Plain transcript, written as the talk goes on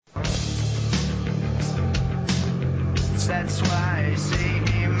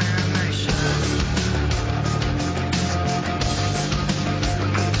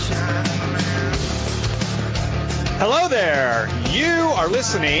Hello there. You are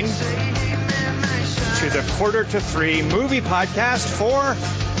listening to the Quarter to Three movie podcast for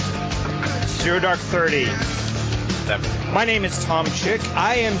Zero Dark 30. My name is Tom Chick.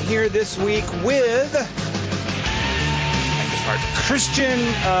 I am here this week with Christian,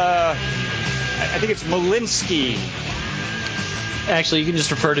 I think it's Malinsky. Actually, you can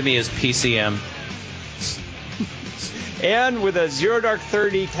just refer to me as PCM. And with a Zero Dark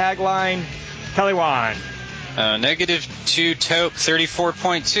 30 tagline, Kelly Wan. -2 taupe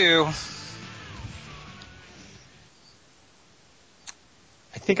 34.2.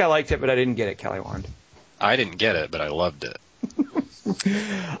 I think I liked it, but I didn't get it, Kelly Wand. I didn't get it, but I loved it.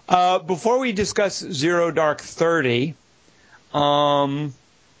 Before we discuss Zero Dark 30,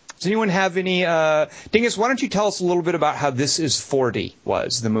 does anyone have any... Dingus, why don't you tell us a little bit about how This Is 40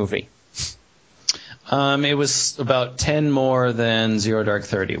 was, the movie? It was about 10 more than Zero Dark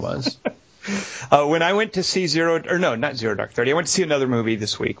 30 was. When I went to see not Zero Dark 30, I went to see another movie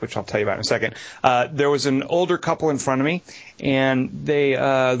this week, which I'll tell you about in a second. There was an older couple in front of me, and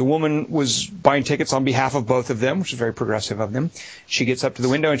the woman was buying tickets on behalf of both of them, which is very progressive of them. She gets up to the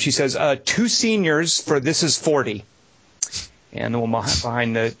window and she says, 2 seniors for This Is 40. And the woman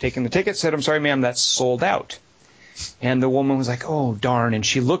behind taking the ticket said, "I'm sorry, ma'am, that's sold out." And the woman was like, "Oh, darn." And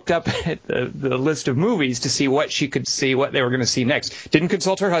she looked up at the list of movies to see what she could see, what they were going to see next. Didn't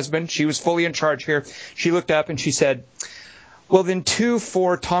consult her husband. She was fully in charge here. She looked up and she said, "Well, then 2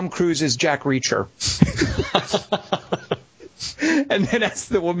 for Tom Cruise's Jack Reacher." And then as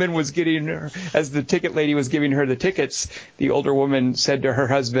the ticket lady was giving her the tickets, the older woman said to her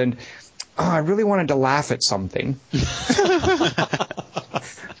husband, "Oh, I really wanted to laugh at something."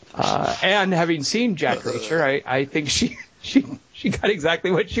 And having seen Jack Reacher, I think she got exactly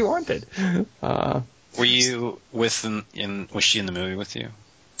what she wanted. Were you was she in the movie with you?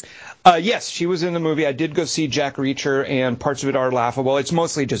 Yes, she was in the movie. I did go see Jack Reacher, and parts of it are laughable. It's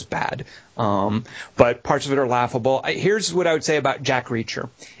mostly just bad, but parts of it are laughable. Here's what I would say about Jack Reacher.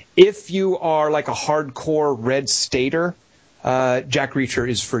 If you are like a hardcore Red Stater, Jack Reacher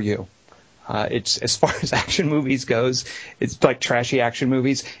is for you. It's, as far as action movies goes, it's like trashy action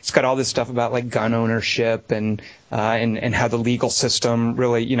movies. It's got all this stuff about like gun ownership and how the legal system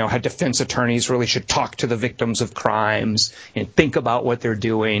really, how defense attorneys really should talk to the victims of crimes and think about what they're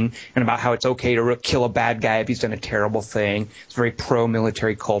doing, and about how it's okay to kill a bad guy if he's done a terrible thing. It's very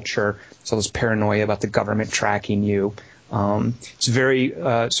pro-military culture. So there's paranoia about the government tracking you. It's very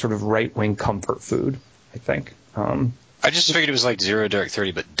sort of right-wing comfort food, I think. I just figured it was like Zero Dark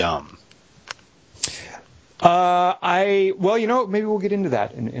 30, but dumb. Maybe we'll get into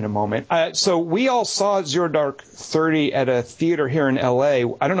that in a moment. So we all saw Zero Dark 30 at a theater here in L.A.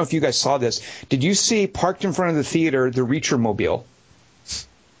 I don't know if you guys saw this. Did you see, parked in front of the theater, the Reacher Mobile?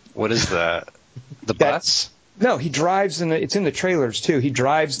 What is that? The bus? No, he drives, it's in the trailers too. He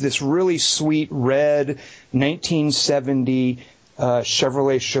drives this really sweet red 1970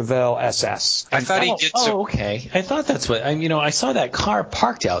 Chevrolet Chevelle SS. I thought he gets okay. I thought that's what, I saw that car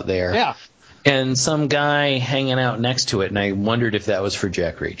parked out there. Yeah. And some guy hanging out next to it, and I wondered if that was for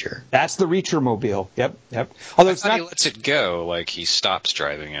Jack Reacher. That's the Reacher Mobile. Yep. Although it's not, he lets it go, like he stops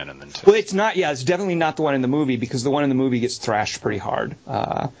driving it and then. Well, it's not. Yeah, it's definitely not the one in the movie, because the one in the movie gets thrashed pretty hard.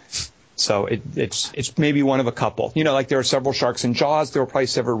 So it's maybe one of a couple. Like there are several sharks in Jaws. There were probably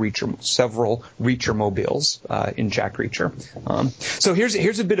several Reacher mobiles in Jack Reacher. So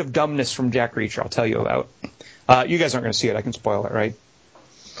here's a bit of dumbness from Jack Reacher I'll tell you about. You guys aren't going to see it. I can spoil it, right?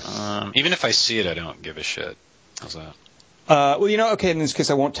 Even if I see it, I don't give a shit. How's that? Okay, in this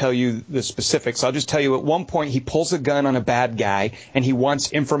case, I won't tell you the specifics. I'll just tell you at one point he pulls a gun on a bad guy, and he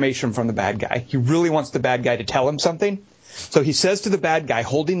wants information from the bad guy. He really wants the bad guy to tell him something. So he says to the bad guy,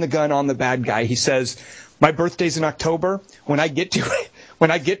 holding the gun on the bad guy, he says, "My birthday's in October. When I get to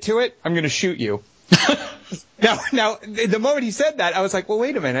it, I'm going to shoot you." Now, the moment he said that, I was like, well,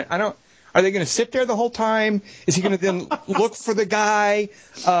 wait a minute. Are they going to sit there the whole time? Is he going to then look for the guy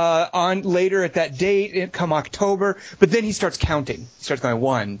on later at that date come October? But then he starts counting. He starts going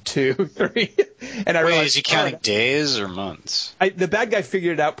 1, 2, 3. And I realized, is he counting days or months? The bad guy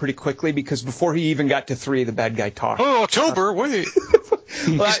figured it out pretty quickly, because before he even got to 3, the bad guy talked. Oh, October, wait.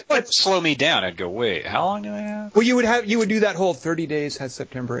 Well, that'd slow me down. I'd go, wait, how long do I have? Well, you would do that whole 30 days, has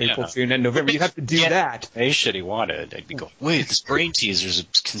September, April, June, and November. You'd have to do that. Hey, shit, he wanted. I'd be going, wait, this brain teaser's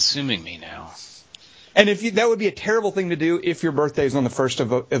consuming me now. And that would be a terrible thing to do if your birthday is on the first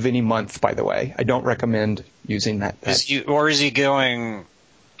of any month, by the way. I don't recommend using that. Is he going,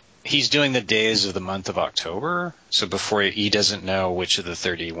 he's doing the days of the month of October, so before he doesn't know which of the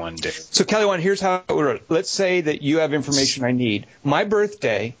 31 days. So, Kelly Wand, here's how it works. Let's say that you have information I need. My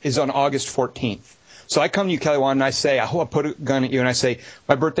birthday is on August 14th. So I come to you, Kelly Wand, and I say, I put a gun at you, and I say,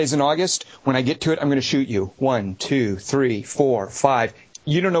 my birthday's in August. When I get to it, I'm going to shoot you. 1, 2, 3, 4, 5.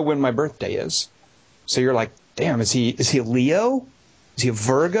 You don't know when my birthday is. So you're like, damn, is he a Leo? Is he a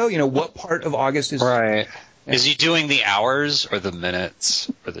Virgo? You know, what part of August is... Right. Yeah. Is he doing the hours or the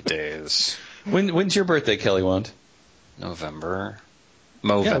minutes or the days? When's your birthday, Kelly Wand? Movember.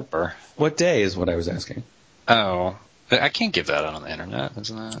 Yeah. What day is what I was asking? Oh, I can't give that out on the internet,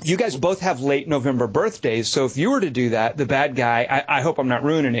 isn't that? You guys both have late November birthdays, so if you were to do that, the bad guy, I hope I'm not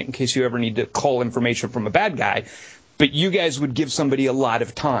ruining it in case you ever need to cull information from a bad guy, but you guys would give somebody a lot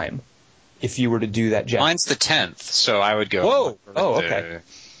of time if you were to do that, Jeff. Mine's the 10th, so I would go. Whoa. Oh, okay.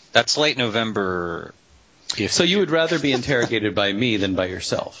 That's late November. So you would rather be interrogated by me than by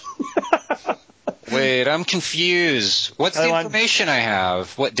yourself? Wait, I'm confused. What's the information I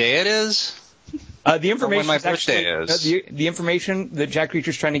have? What day it is? The information when my birthday is. The information that Jack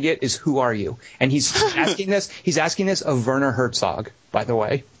Reacher's trying to get is who are you? And he's asking this. He's asking this of Werner Herzog, by the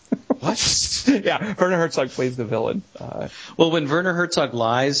way. What? Yeah, Werner Herzog plays the villain. Well, when Werner Herzog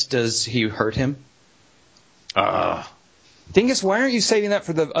lies, does he hurt him? Dingus, why aren't you saving that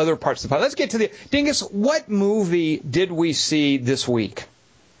for the other parts of the podcast? Let's get to the... Dingus, what movie did we see this week?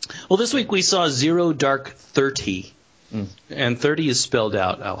 Well, this week we saw Zero Dark 30. And 30 is spelled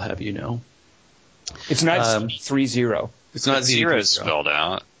out, I'll have you know. It's not 3-0. It's not zero is spelled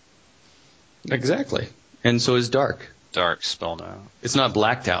out. Exactly. And so is dark. Dark spelled out. It's not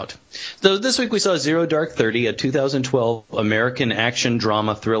blacked out. So this week we saw Zero Dark 30, a 2012 American action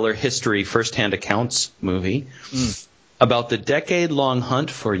drama thriller history first-hand accounts movie about the decade-long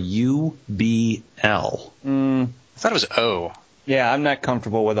hunt for UBL. I thought it was O. Yeah, I'm not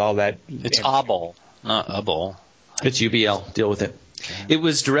comfortable with all that. It's Obel, not Ubble. It's UBL. Deal with it. Okay. It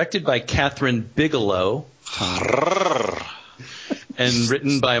was directed by Catherine Bigelow and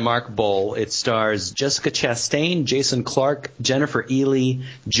written by Mark Bowl. It stars Jessica Chastain, Jason Clarke, Jennifer Ely,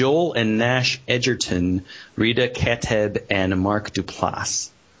 Joel and Nash Edgerton, Rita Kateb, and Mark Duplass.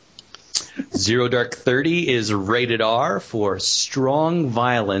 Zero Dark 30 is rated R for strong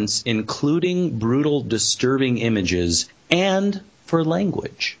violence, including brutal, disturbing images, and for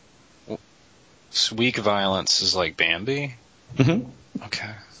language. Weak violence is like Bambi? Mm-hmm.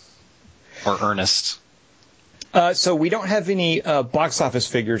 Okay. Or Ernest. So we don't have any box office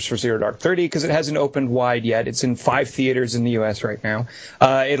figures for Zero Dark 30 because it hasn't opened wide yet. It's in 5 theaters in the U.S. right now.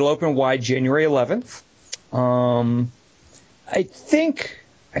 It'll open wide January 11th. I think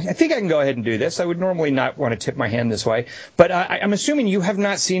I can go ahead and do this. I would normally not want to tip my hand this way, but I'm assuming you have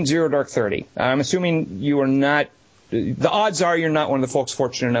not seen Zero Dark 30. I'm assuming you are not. The odds are you're not one of the folks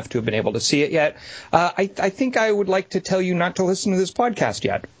fortunate enough to have been able to see it yet. I think I would like to tell you not to listen to this podcast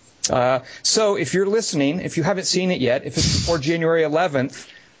yet. So if you're listening, if you haven't seen it yet, if it's before January 11th,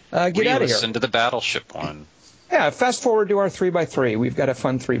 get out of here. Listen to the Battleship one. Yeah, fast forward to our 3x3. We've got a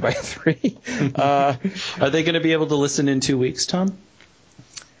fun 3x3. Are they going to be able to listen in 2 weeks, Tom?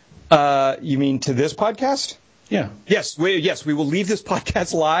 You mean to this podcast? Yeah. Yes, we will leave this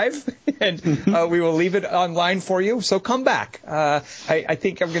podcast live, and we will leave it online for you. So come back. I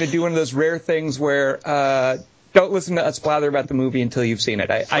think I'm going to do one of those rare things where don't listen to us blather about the movie until you've seen it.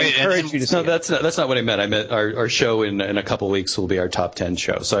 I encourage you to see it. No, that's not what I meant. I meant our show in a couple of weeks will be our top 10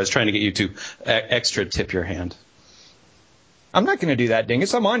 show. So I was trying to get you to extra tip your hand. I'm not going to do that,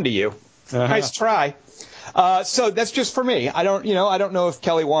 Dingus. I'm on to you. Uh-huh. Nice try. So that's just for me. I don't know if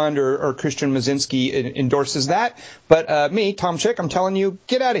Kelly Wand or Christian Mazinski endorses that, but me, Tom Chick, I'm telling you,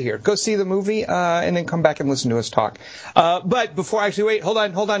 get out of here. Go see the movie, and then come back and listen to us talk. But before actually, wait, hold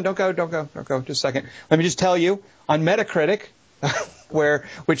on, don't go, just a second. Let me just tell you, on Metacritic,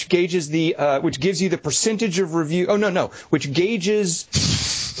 which gives you the percentage of review. Oh no, which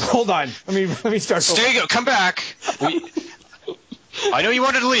gauges. Hold on, let me start. There you go. Come back. I know you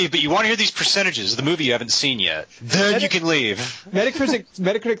wanted to leave, but you want to hear these percentages of the movie you haven't seen yet. Then you can leave.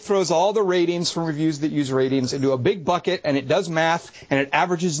 Metacritic throws all the ratings from reviews that use ratings into a big bucket, and it does math, and it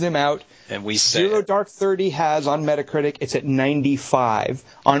averages them out. And we say Zero Dark 30 has on Metacritic, it's at 95.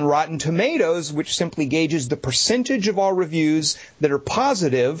 On Rotten Tomatoes, which simply gauges the percentage of all reviews that are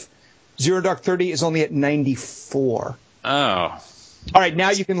positive, Zero Dark 30 is only at 94. Oh. All right,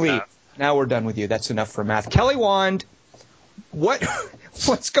 now you can leave. Now we're done with you. That's enough for math. Kelly Wand.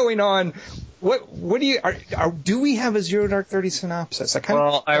 What's going on? Do we have a Zero Dark 30 synopsis?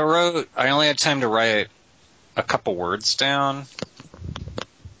 I only had time to write a couple words down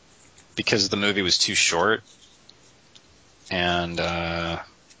because the movie was too short, and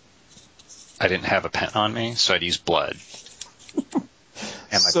I didn't have a pen on me, so I'd use blood. And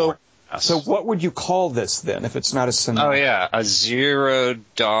my So porn. what would you call this then, if it's not a symbol? Oh yeah, a Zero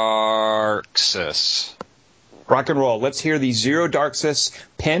Darksis. Rock and roll. Let's hear the Zero Darksis,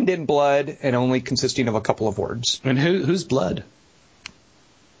 penned in blood and only consisting of a couple of words. And who's blood?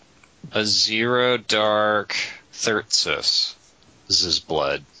 A Zero Dark Thirtsis. This is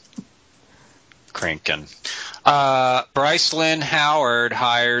blood. Crankin'. Bryce Lynn Howard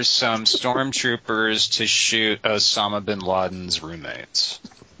hires some stormtroopers to shoot Osama bin Laden's roommates.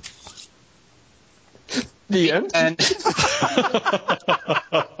 The end? And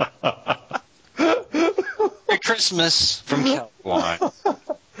Merry Christmas from Kelly.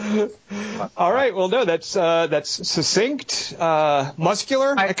 All right. Well, no, that's succinct,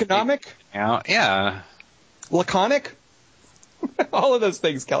 muscular, economic, Yeah. laconic. All of those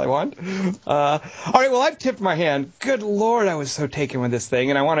things, Kelly Wand. All right, well, I've tipped my hand. Good Lord, I was so taken with this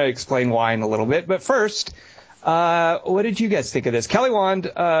thing, and I want to explain why in a little bit. But first, what did you guys think of this? Kelly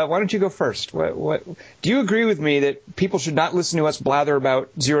Wand, why don't you go first? What do you agree with me that people should not listen to us blather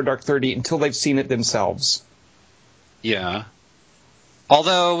about Zero Dark 30 until they've seen it themselves? Yeah.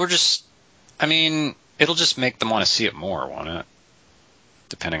 Although it'll just make them want to see it more, won't it?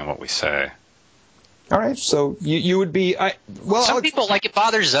 Depending on what we say. All right, so you would be some people like it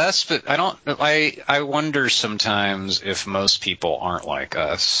bothers us, but I wonder sometimes if most people aren't like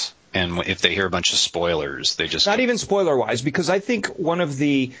us, and if they hear a bunch of spoilers, they just not even spoiler wise, because I think one of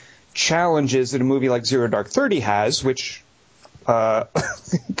the challenges that a movie like Zero Dark 30 has, which kind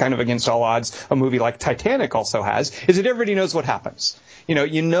of against all odds a movie like Titanic also has, is that everybody knows what happens.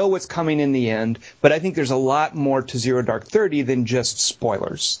 You know what's coming in the end, but I think there's a lot more to Zero Dark 30 than just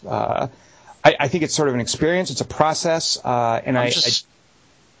spoilers. I think it's sort of an experience. It's a process. Go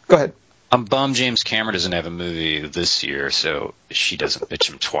ahead. I'm bummed James Cameron doesn't have a movie this year, so she doesn't pitch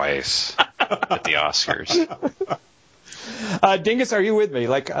him twice at the Oscars. Dingus, are you with me?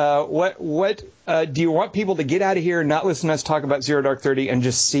 Like, what do you want people to get out of here and not listen to us talk about Zero Dark 30 and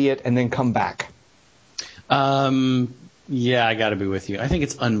just see it and then come back? Yeah, I got to be with you. I think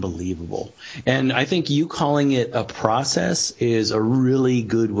it's unbelievable. And I think you calling it a process is a really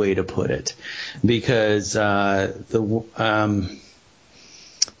good way to put it, because the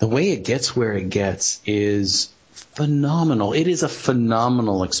way it gets where it gets is phenomenal. It is a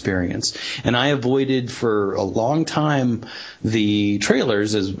phenomenal experience. And I avoided for a long time the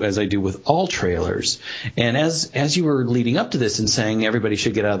trailers, as I do with all trailers. And as you were leading up to this and saying everybody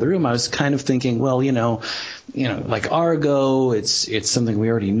should get out of the room, I was kind of thinking, well, like Argo, it's something we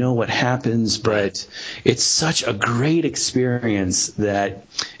already know what happens, but it's such a great experience that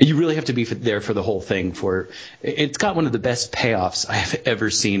you really have to be there for the whole thing. It's got one of the best payoffs I have ever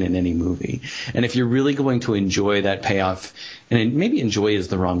seen in any movie. And if you're really going to enjoy that payoff, and maybe enjoy is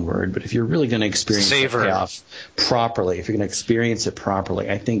the wrong word, but if you're really going to experience that payoff properly, if you're going to experience it properly,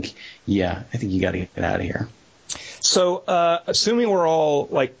 I think you got to get out of here. So, assuming we're all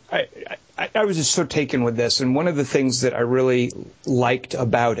like, I was just so taken with this, and one of the things that I really liked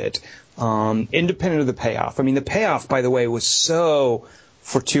about it, independent of the payoff. I mean, the payoff, by the way, was so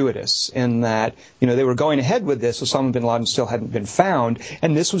fortuitous in that, they were going ahead with this. Osama bin Laden still hadn't been found,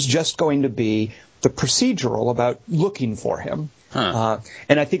 and this was just going to be the procedural about looking for him. And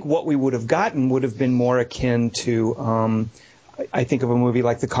I think what we would have gotten would have been more akin to, I think of a movie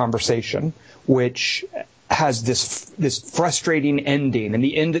like The Conversation, which has this frustrating ending,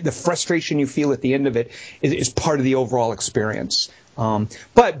 and the frustration you feel at the end of it is part of the overall experience.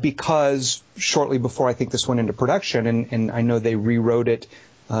 But because shortly before I think this went into production, and I know they rewrote it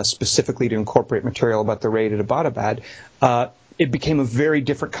specifically to incorporate material about the raid at Abbottabad, it became a very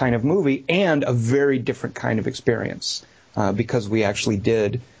different kind of movie and a very different kind of experience because we actually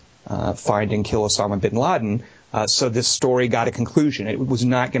did find and kill Osama bin Laden. So this story got a conclusion. It was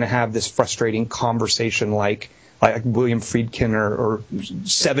not going to have this frustrating conversation like William Friedkin or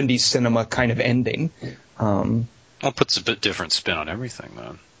 70s cinema kind of ending. Well, it puts a bit different spin on everything,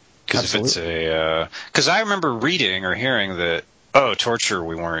 then. Because if it's because I remember reading or hearing that, torture,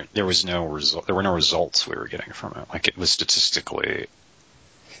 there were no results we were getting from it. Like, it was statistically.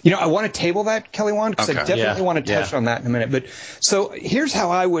 I want to table that, Kelly Wand, because I definitely want to touch on that in a minute. But so here's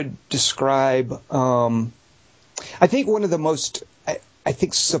how I would describe. I think one of the most,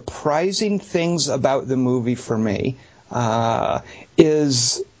 surprising things about the movie for me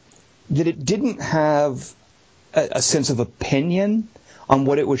is that it didn't have a sense of opinion on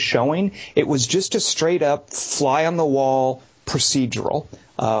what it was showing. It was just a straight up fly on the wall procedural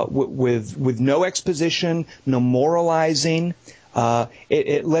with no exposition, no moralizing.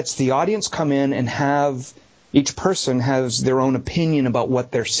 It lets the audience come in and each person has their own opinion about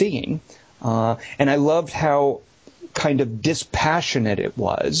what they're seeing. And I loved how kind of dispassionate it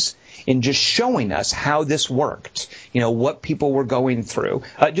was in just showing us how this worked, what people were going through,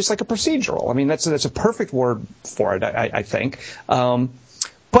 just like a procedural. I mean, that's a perfect word for it, I think.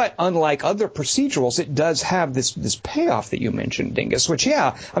 But unlike other procedurals, it does have this payoff that you mentioned, Dingus, which,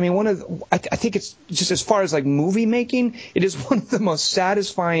 I mean, I think it's just as far as like movie making, it is one of the most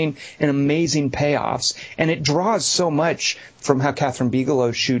satisfying and amazing payoffs. And it draws so much from how Catherine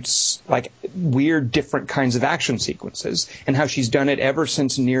Bigelow shoots like weird, different kinds of action sequences and how she's done it ever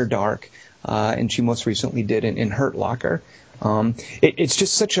since Near Dark. And she most recently did in Hurt Locker. It's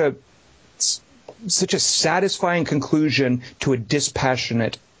just such a satisfying conclusion to a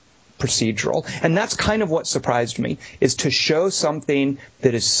dispassionate procedural. And that's kind of what surprised me, is to show something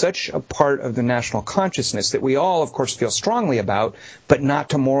that is such a part of the national consciousness that we all, of course, feel strongly about, but not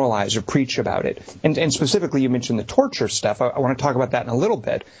to moralize or preach about it. And specifically, you mentioned the torture stuff. I want to talk about that in a little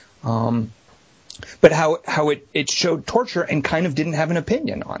bit. But how it showed torture and kind of didn't have an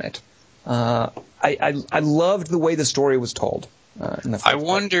opinion on it. I loved the way the story was told. I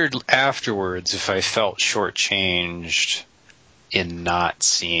wondered afterwards if I felt shortchanged in not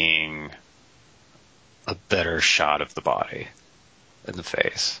seeing a better shot of the body in the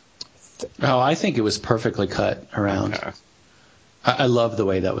face. Oh, I think it was perfectly cut around. Okay. I love the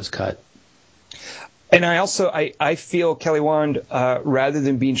way that was cut. And I feel, Kelly Wand, rather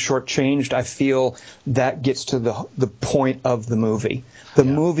than being shortchanged, I feel that gets to the point of the movie. The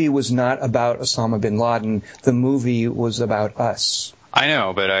movie was not about Osama bin Laden. The movie was about us. I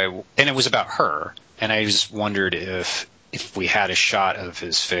know, and it was about her. And I just wondered if we had a shot of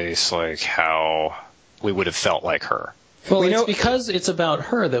his face, like how we would have felt like her. Well, it's because it's about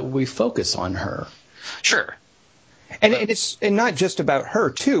her that we focus on her. Sure. And it's not just about her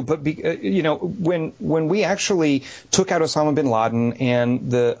too, but when we actually took out Osama bin Laden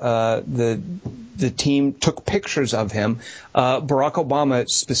and the team took pictures of him, Barack Obama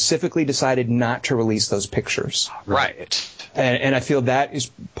specifically decided not to release those pictures. Right. And I feel that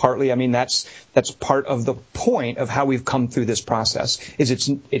is partly, I mean, that's part of the point of how we've come through this process. Is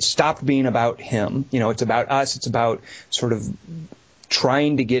it's stopped being about him. It's about us. It's about sort of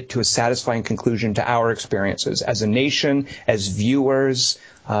trying to get to a satisfying conclusion to our experiences as a nation, as viewers,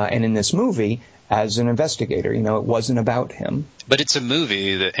 and in this movie, as an investigator. It wasn't about him. But it's a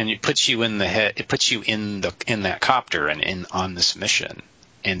movie and it puts you in the head. It puts you in that copter and on this mission,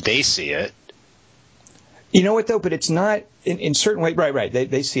 and they see it. You know what though? But it's not in certain way. Right.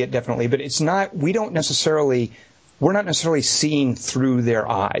 They see it definitely, but it's not. We're not necessarily seeing through their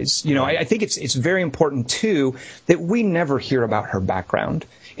eyes. I think it's very important too that we never hear about her background.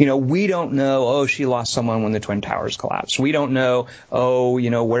 We don't know, she lost someone when the Twin Towers collapsed. We don't know,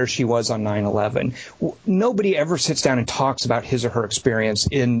 where she was on 9/11. Nobody ever sits down and talks about his or her experience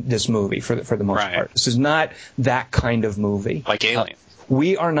in this movie for the most part. This is not that kind of movie. Like Alien.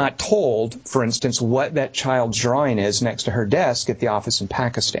 We are not told, for instance, what that child's drawing is next to her desk at the office in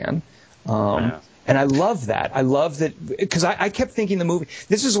Pakistan. And I love that. I love that because I kept thinking the movie,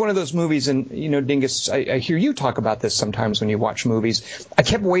 this is one of those movies, and, Dingus, I hear you talk about this sometimes when you watch movies. I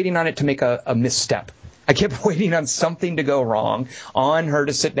kept waiting on it to make a misstep. I kept waiting on something to go wrong, on her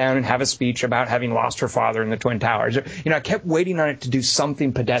to sit down and have a speech about having lost her father in the Twin Towers. I kept waiting on it to do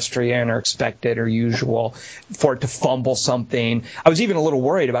something pedestrian or expected or usual, for it to fumble something. I was even a little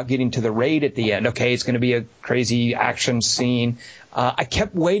worried about getting to the raid at the end. Okay, it's going to be a crazy action scene. I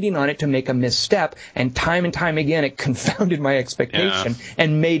kept waiting on it to make a misstep, and time again, it confounded my expectation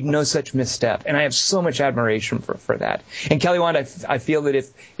and made no such misstep. And I have so much admiration for that. And Kelly Wand, I feel that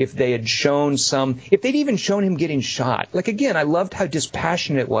if they had shown if they'd even shown him getting shot, like again, I loved how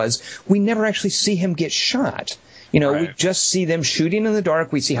dispassionate it was. We never actually see him get shot. We just see them shooting in the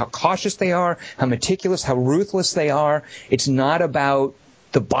dark. We see how cautious they are, how meticulous, how ruthless they are. It's not about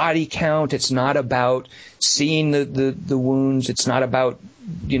the body count. It's not about seeing the wounds. It's not about,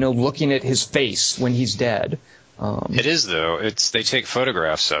 looking at his face when he's dead. It is, though. They take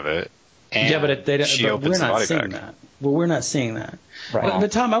photographs of it. And but we're not seeing that. Well, we're not seeing that. Right.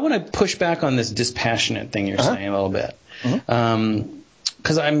 But Tom, I want to push back on this dispassionate thing you're saying a little bit.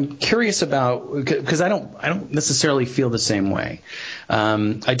 Because I'm curious because I don't necessarily feel the same way.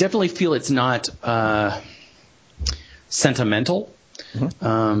 I definitely feel it's not sentimental.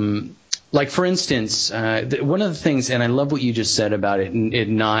 Like, for instance, one of the things, and I love what you just said about it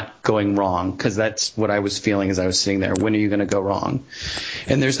not going wrong, because that's what I was feeling as I was sitting there. When are you going to go wrong?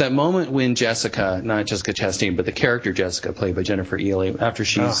 And there's that moment when Jessica, not Jessica Chastain, but the character Jessica, played by Jennifer Ely, after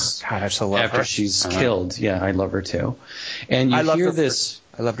she's killed. Yeah, I love her too. And you hear this.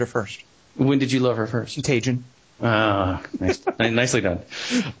 I loved her first. When did you love her first? Contagion. Nicely done.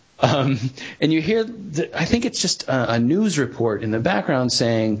 And you hear, I think it's just a news report in the background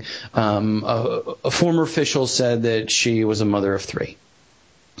saying a former official said that she was a mother of 3.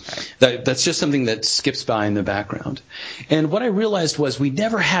 That's just something that skips by in the background. And what I realized was we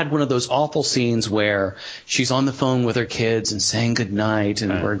never had one of those awful scenes where she's on the phone with her kids and saying goodnight,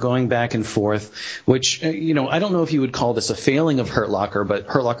 and we're going back and forth, which, I don't know if you would call this a failing of Hurt Locker, but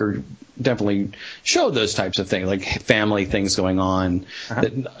Hurt Locker definitely showed those types of things, like family things going on.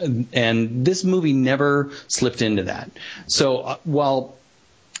 And this movie never slipped into that. So while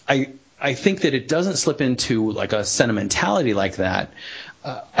I think that it doesn't slip into like a sentimentality like that,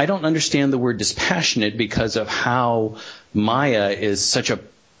 I don't understand the word dispassionate because of how Maya is such a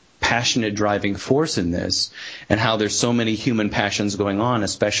passionate driving force in this, and how there's so many human passions going on,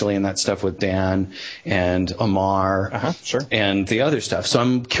 especially in that stuff with Dan and Amar and the other stuff. So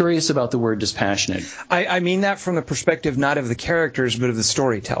I'm curious about the word dispassionate. I mean that from the perspective not of the characters but of the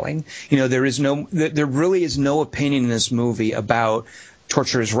storytelling. There really is no opinion in this movie about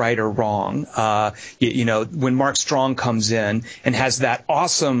torture is right or wrong. When Mark Strong comes in and has that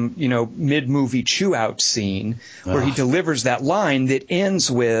awesome, mid-movie chew-out scene where he delivers that line that ends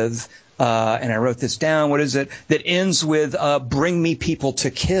with, and I wrote this down, what is it? That ends with, bring me people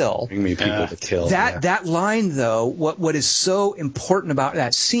to kill. Bring me people to kill. That line, though, what is so important about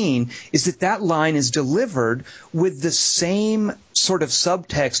that scene is that line is delivered with the same sort of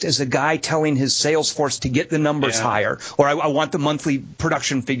subtext as a guy telling his sales force to get the numbers higher, or I want the monthly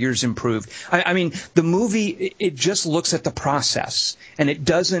production figures improved. I mean, the movie, it just looks at the process, and it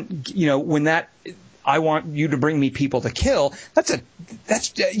doesn't, when that, I want you to bring me people to kill,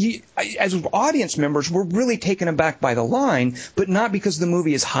 as audience members, we're really taken aback by the line, but not because the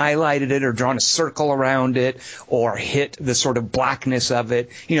movie has highlighted it or drawn a circle around it or hit the sort of blackness of it.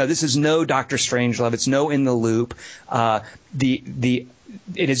 This is no Dr. Strangelove. It's no In the Loop.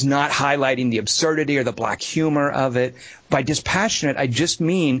 It is not highlighting the absurdity or the black humor of it. By dispassionate, I just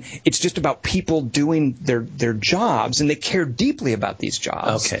mean it's just about people doing their jobs, and they care deeply about these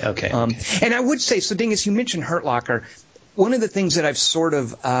jobs. Okay. And I would say, so Dingus, you mentioned Hurt Locker. One of the things that I've sort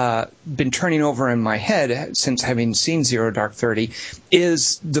of been turning over in my head since having seen Zero Dark 30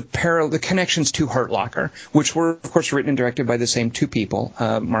 is the connections to Hurt Locker, which were, of course, written and directed by the same two people,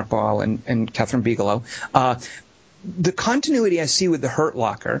 Mark Boal and Catherine Bigelow. The continuity I see with the Hurt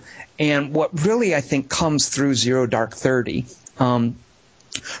Locker, and what really I think comes through Zero Dark 30,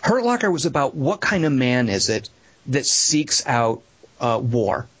 Hurt Locker was about what kind of man is it that seeks out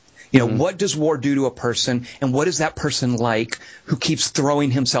war. What does war do to a person, and what is that person like who keeps throwing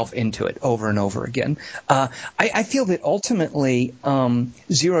himself into it over and over again? I feel that ultimately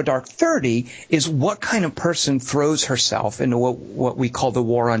Zero Dark 30 is what kind of person throws herself into what we call the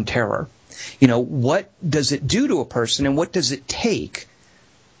war on terror. What does it do to a person, and what does it take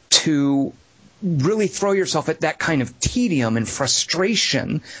to really throw yourself at that kind of tedium and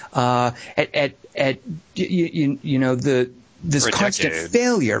frustration this constant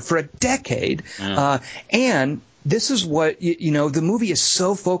failure for a decade. And this is what, the movie is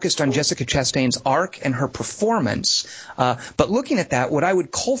so focused on Jessica Chastain's arc and her performance. But looking at that, what I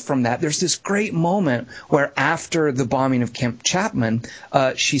would cull from that, there's this great moment where after the bombing of Camp Chapman,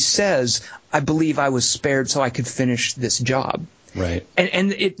 she says, I believe I was spared so I could finish this job. Right.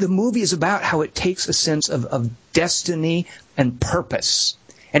 And the movie is about how it takes a sense of destiny and purpose.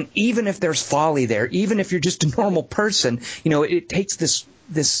 And even if there's folly there, even if you're just a normal person, it takes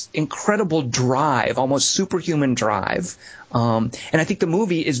this incredible drive, almost superhuman drive. And I think the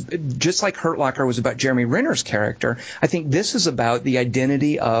movie is, just like Hurt Locker was about Jeremy Renner's character, I think this is about the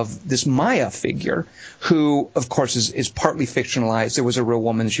identity of this Maya figure, who, of course, is partly fictionalized. There was a real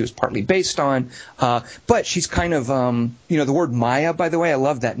woman she was partly based on. But she's kind of, the word Maya, by the way, I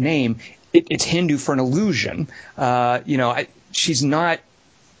love that name. It's Hindu for an illusion. She's not...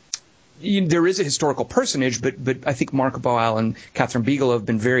 There is a historical personage, but I think Mark Boal and Catherine Bigelow have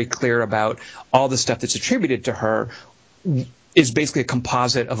been very clear about all the stuff that's attributed to her is basically a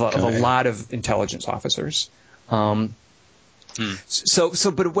composite of a lot of intelligence officers. But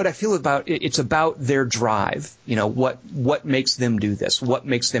what I feel about it's about their drive. What makes them do this? What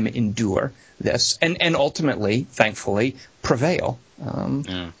makes them endure this? And ultimately, thankfully, prevail.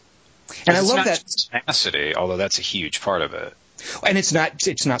 And I love that tenacity, although that's a huge part of it. And it's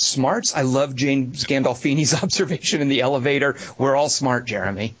not smarts. I love James Gandolfini's observation in the elevator. We're all smart,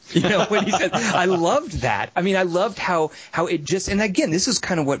 Jeremy. When he said, I loved that. I mean, I loved how it just, and again, this is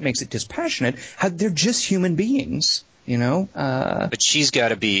kind of what makes it dispassionate, how they're just human beings, But she's got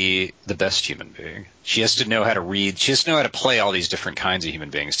to be the best human being. She has to know how to read. She has to know how to play all these different kinds of human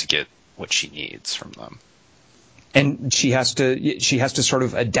beings to get what she needs from them. and she has to sort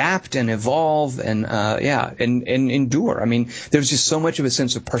of adapt and evolve and and endure. I mean, there's just so much of a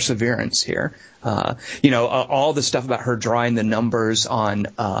sense of perseverance here. All the stuff about her drawing the numbers on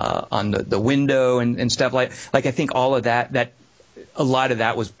the window and stuff like I think all of that a lot of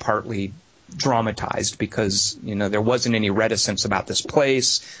that was partly dramatized because there wasn't any reticence about this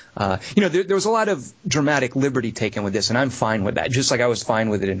place. There was a lot of dramatic liberty taken with this, and I'm fine with that. Just like I was fine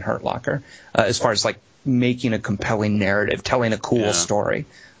with it in Hurt Locker, as far as like making a compelling narrative, telling a cool story.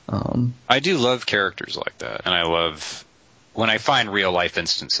 I do love characters like that, and I love when I find real life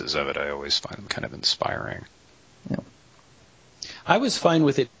instances of it. I always find them kind of inspiring. Yeah. I was fine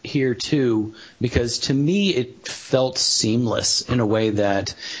with it here too, because to me it felt seamless in a way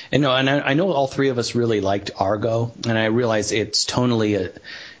that, and I know all three of us really liked Argo, and I realize it's tonally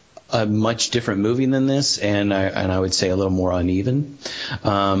a much different movie than this, and I would say a little more uneven.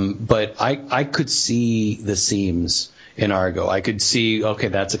 But I could see the seams in Argo. I could see, okay,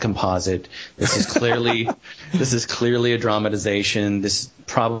 that's a composite. This is clearly a dramatization. This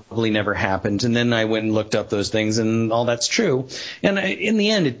probably never happened. And then I went and looked up those things, and all that's true. And in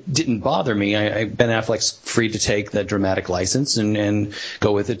the end, it didn't bother me. Ben Affleck's free to take that dramatic license and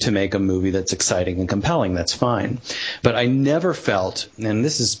go with it to make a movie that's exciting and compelling. That's fine. But I never felt, and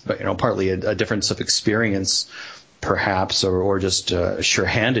this is partly a difference of experience, perhaps, or just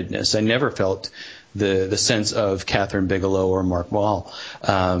sure-handedness. I never felt the sense of Catherine Bigelow or Mark Wall,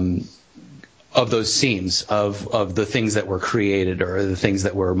 of those seams, of the things that were created or the things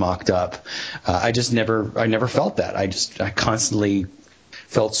that were mocked up. I never felt that. I constantly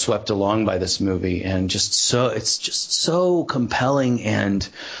felt swept along by this movie, and it's just so compelling and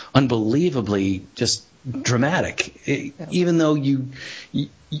unbelievably just dramatic. Even though you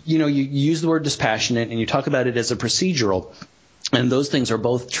use the word dispassionate and you talk about it as a procedural, and those things are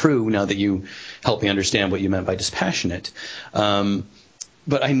both true now that you help me understand what you meant by dispassionate.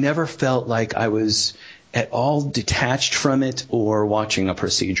 But I never felt like I was at all detached from it or watching a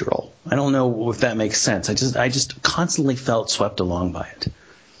procedural. I don't know if that makes sense. I just constantly felt swept along by it.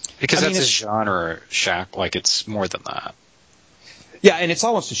 Because that's a genre, Shaq. Like, it's more than that. Yeah, and it's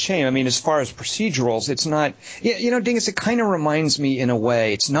almost a shame. I mean, as far as procedurals, it's not... Dingus, it kind of reminds me in a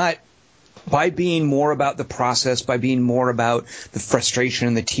way. It's not... By being more about the process, by being more about the frustration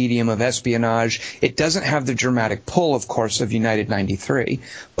and the tedium of espionage, it doesn't have the dramatic pull, of course, of United 93,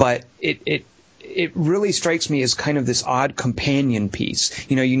 but it really strikes me as kind of this odd companion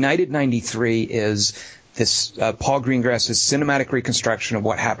piece. United 93 is this Paul Greengrass's cinematic reconstruction of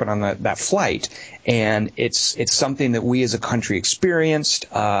what happened on that flight, and it's something that we as a country experienced.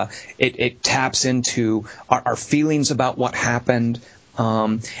 It taps into our feelings about what happened.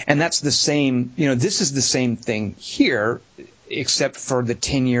 And that's the same, this is the same thing here, except for the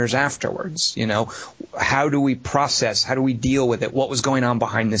 10 years afterwards. How do we process? How do we deal with it? What was going on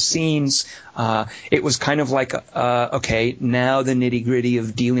behind the scenes? It was kind of like, okay, now the nitty gritty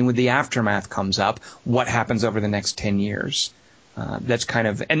of dealing with the aftermath comes up. What happens over the next 10 years? That's kind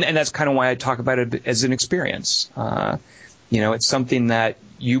of, and that's kind of why I talk about it as an experience. It's something that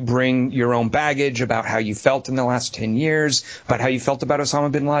you bring your own baggage about how you felt in the last 10 years, about how you felt about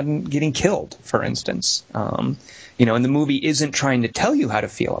Osama bin Laden getting killed, for instance. And the movie isn't trying to tell you how to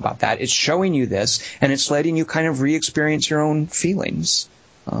feel about that. It's showing you this, and it's letting you kind of re-experience your own feelings.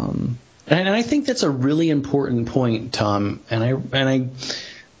 And I think that's a really important point, Tom. And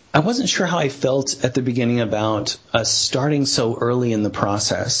I wasn't sure how I felt at the beginning about us starting so early in the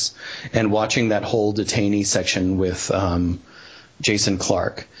process and watching that whole detainee section with Jason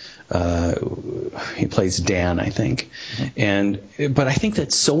Clarke. He plays Dan, I think. But I think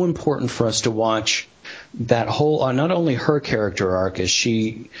that's so important for us to watch that whole, not only her character arc as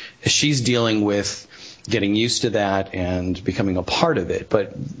she's dealing with getting used to that and becoming a part of it,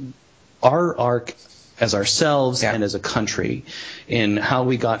 but our arc as ourselves and as a country in how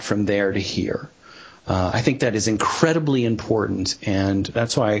we got from there to here. I think that is incredibly important, and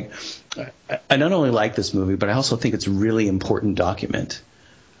that's why I not only like this movie, but I also think it's a really important document.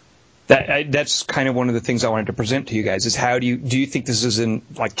 That's kind of one of the things I wanted to present to you guys is how do you think this is an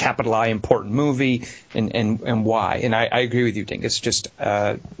like capital I important movie and why? And I agree with you, Dink. It's just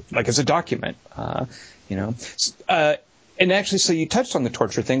like it's a document, and actually, so you touched on the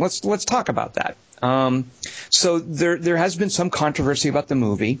torture thing. Let's talk about that. So there has been some controversy about the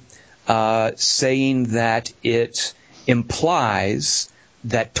movie, saying that it implies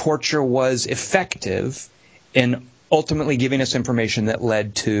that torture was effective in ultimately giving us information that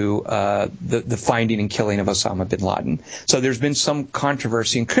led to the finding and killing of Osama bin Laden. So there's been some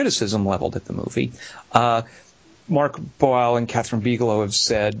controversy and criticism leveled at the movie. Mark Boal and Catherine Bigelow have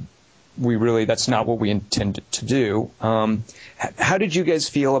said that's not what we intended to do. How did you guys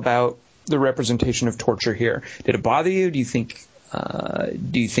feel about the representation of torture here? Did it bother you? Do you think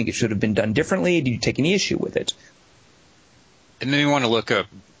it should have been done differently? Did you take any issue with it? It made me want to look up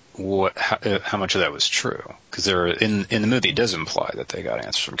how much of that was true, because in the movie it does imply that they got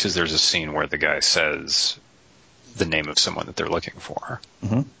answers from, because there's a scene where the guy says the name of someone that they're looking for.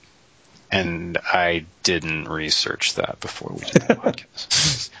 Mm-hmm. And I didn't research that before we did the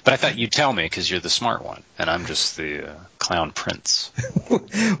podcast. But I thought you'd tell me, because you're the smart one, and I'm just the clown prince.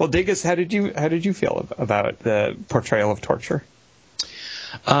 Well, Dingus, how did you feel about the portrayal of torture?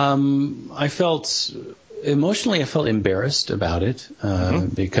 I felt embarrassed about it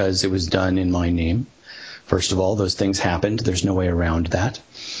because it was done in my name. First of all, those things happened. There's no way around that.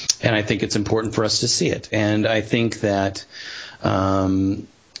 And I think it's important for us to see it. And I think that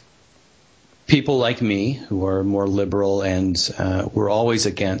people like me, who are more liberal and were always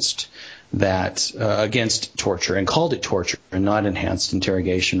against torture, and called it torture and not enhanced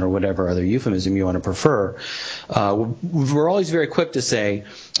interrogation or whatever other euphemism you want to prefer, we're always very quick to say,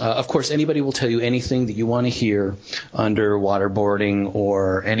 of course, anybody will tell you anything that you want to hear under waterboarding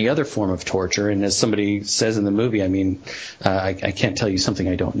or any other form of torture. And as somebody says in the movie, I mean, I can't tell you something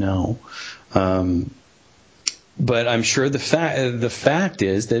I don't know. But I'm sure the fact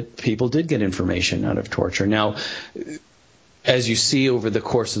is that people did get information out of torture. Now, as you see over the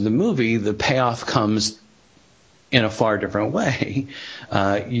course of the movie, the payoff comes in a far different way.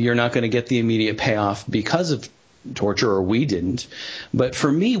 You're not going to get the immediate payoff because of torture, or we didn't. But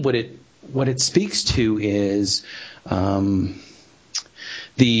for me, what it speaks to is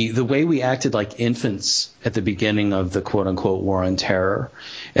the way we acted like infants at the beginning of the quote-unquote war on terror,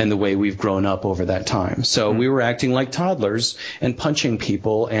 and the way we've grown up over that time. So we were acting like toddlers and punching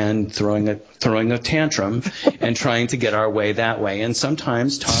people and throwing a tantrum and trying to get our way that way. And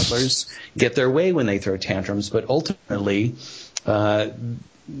sometimes toddlers get their way when they throw tantrums, but ultimately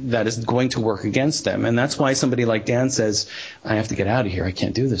that is going to work against them. And that's why somebody like Dan says, I have to get out of here. I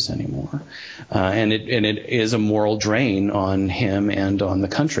can't do this anymore. And it is a moral drain on him and on the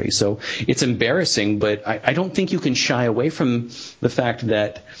country. So it's embarrassing, but I don't think you can shy away from the fact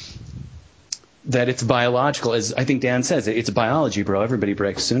that it's biological. As I think Dan says, it's biology, bro. Everybody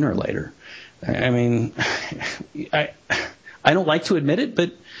breaks sooner or later. I mean, I don't like to admit it,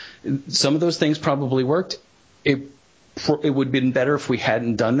 but some of those things probably worked. It would have been better if we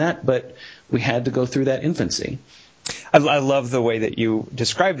hadn't done that, but we had to go through that infancy. I love the way that you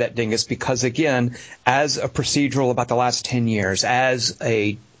describe that, Dingus, because, again, as a procedural about the last 10 years, as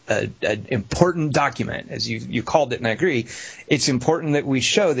an important document, as you called it, and I agree, it's important that we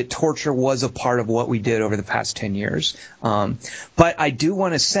show that torture was a part of what we did over the past 10 years. But I do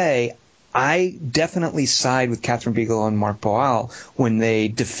want to say, I definitely side with Catherine Bigelow and Mark Boal when they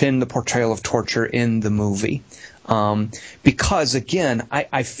defend the portrayal of torture in the movie. Because, again,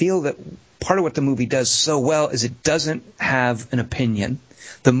 I feel that part of what the movie does so well is it doesn't have an opinion.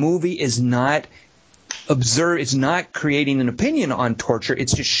 The movie is not it's not creating an opinion on torture.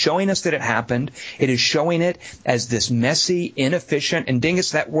 It's just showing us that it happened. It is showing it as this messy, inefficient, and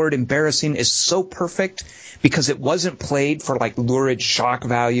Dingus, that word embarrassing is so perfect because it wasn't played for like lurid shock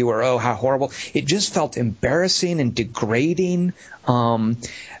value or, oh, how horrible. It just felt embarrassing and degrading. And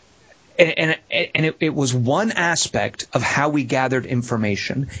it was one aspect of how we gathered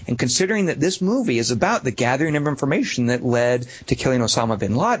information. And considering that this movie is about the gathering of information that led to killing Osama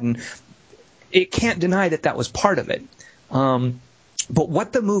bin Laden, it can't deny that that was part of it. But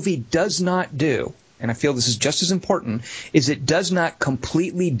what the movie does not do, and I feel this is just as important, is it does not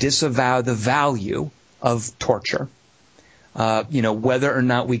completely disavow the value of torture. Whether or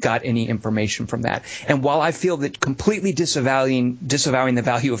not we got any information from that. And while I feel that completely disavowing the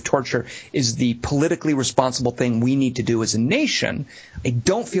value of torture is the politically responsible thing we need to do as a nation, I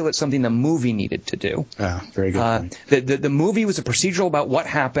don't feel it's something the movie needed to do. Very good point. The movie was a procedural about what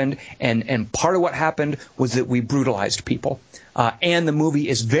happened, and part of what happened was that we brutalized people. And the movie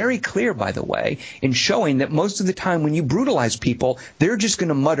is very clear, by the way, in showing that most of the time when you brutalize people, they're just going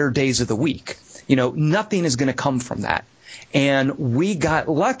to mutter days of the week. Nothing is going to come from that. And we got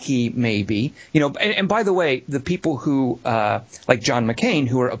lucky, maybe, and by the way, the people who, like John McCain,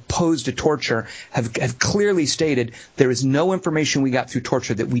 who are opposed to torture, have clearly stated there is no information we got through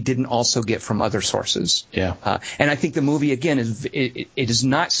torture that we didn't also get from other sources. Yeah. And I think the movie, again, it is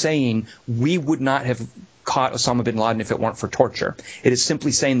not saying we would not have caught Osama bin Laden if it weren't for torture. It is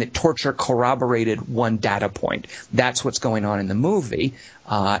simply saying that torture corroborated one data point. That's what's going on in the movie.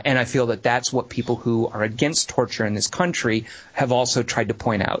 And I feel that that's what people who are against torture in this country have also tried to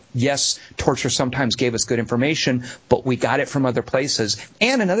point out. Yes, torture sometimes gave us good information, but we got it from other places.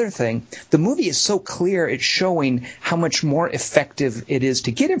 And another thing, the movie is so clear, it's showing how much more effective it is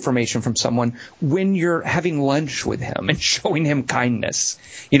to get information from someone when you're having lunch with him and showing him kindness.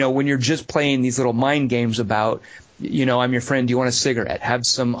 When you're just playing these little mind games about, I'm your friend, do you want a cigarette? Have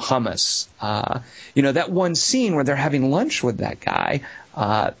some hummus. That one scene where they're having lunch with that guy,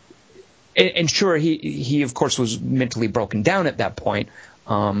 and sure, he of course was mentally broken down at that point.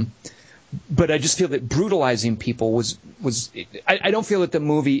 But I just feel that brutalizing people was I don't feel that the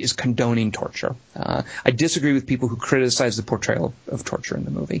movie is condoning torture. I disagree with people who criticize the portrayal of torture in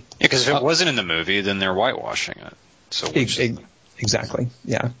the movie. Yeah, because if it wasn't in the movie, then they're whitewashing it. So exactly,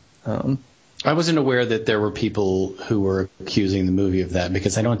 yeah. I wasn't aware that there were people who were accusing the movie of that,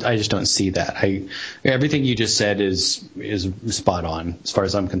 because I just don't see that. Everything you just said is spot on as far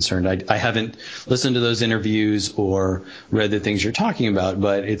as I'm concerned. I haven't listened to those interviews or read the things you're talking about,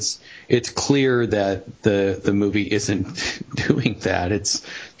 but it's clear that the movie isn't doing that. It's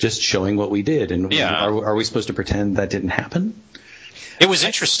just showing what we did. And are we supposed to pretend that didn't happen? It was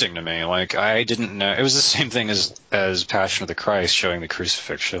interesting to me. Like, I didn't know. It was the same thing as Passion of the Christ, showing the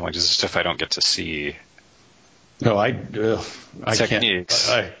crucifixion. Like, this is stuff I don't get to see. No, I techniques.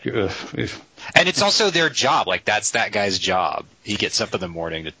 Can't. And it's also their job. Like, that's that guy's job. He gets up in the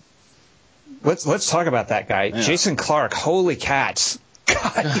morning to. Let's talk about that guy, Yeah. Jason Clarke. Holy cats!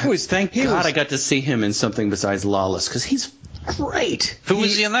 God, Thank God I got to see him in something besides Lawless, because he's great. Who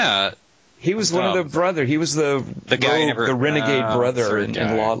was he in that? He was one of the brother. He was the guy the renegade brother in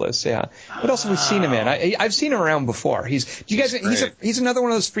guy. Lawless. Yeah. What else have we seen him in? I've seen him around before. He's another one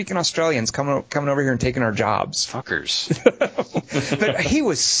of those freaking Australians coming over here and taking our jobs. Fuckers. But he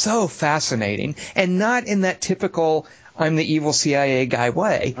was so fascinating, and not in that typical I'm the evil CIA guy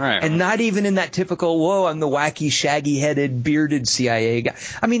way, right. And not even in that typical whoa I'm the wacky shaggy-headed bearded CIA guy.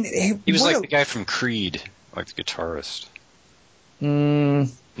 I mean, he was like the guy from Creed, like the guitarist.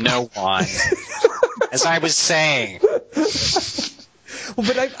 No one. As I was saying. Well,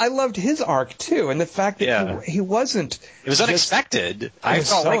 but I loved his arc too, and the fact that he wasn't. It was unexpected. I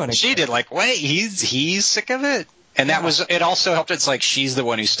felt like she did. Like, wait, he's sick of it, and that was. It also helped. It's like she's the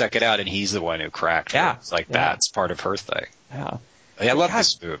one who stuck it out, and he's the one who cracked. Yeah, it's like that's part of her thing. Yeah. I love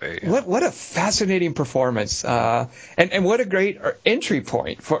this movie. What a fascinating performance, and what a great entry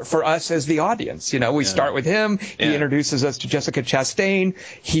point for us as the audience. We start with him. He introduces us to Jessica Chastain.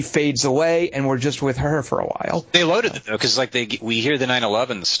 He fades away, and we're just with her for a while. They loaded it though, because we hear the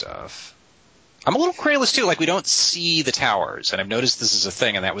 9/11 stuff. I'm a little curious too. Like, we don't see the towers, and I've noticed this is a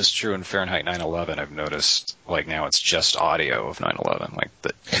thing, and that was true in Fahrenheit 9/11. I've noticed like now it's just audio of 9/11. Like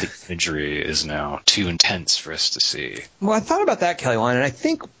the imagery is now too intense for us to see. Well, I thought about that, Kelly Wand, and I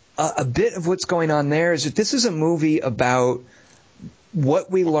think a bit of what's going on there is that this is a movie about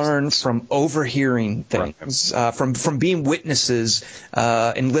what we learn from overhearing things, from being witnesses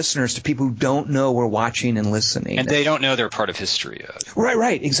and listeners to people who don't know we're watching and listening. And they don't know they're part of history yet.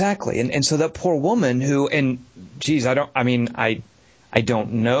 Right, exactly. And so that poor woman who, and geez, I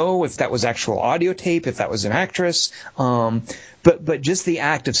don't know if that was actual audio tape, if that was an actress, but just the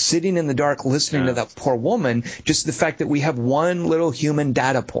act of sitting in the dark listening to that poor woman, just the fact that we have one little human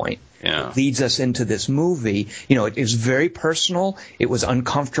data point that leads us into this movie. It was very personal. It was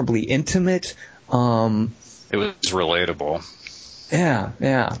uncomfortably intimate. It was relatable. Yeah.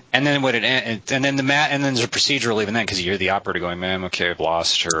 And then and then there's a procedural even then, because you hear the operator going, "Ma'am, okay, I've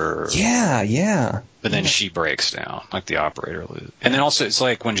lost her." Yeah. But then she breaks down, like the operator. And then also it's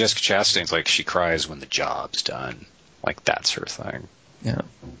like when Jessica Chastain's like, she cries when the job's done. Like, that's her thing. Yeah.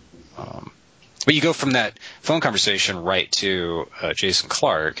 But you go from that phone conversation right to Jason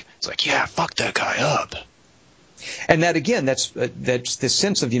Clarke. It's like, yeah, fuck that guy up. And that again, that's this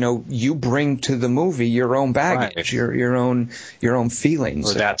sense of you bring to the movie your own baggage, right. your own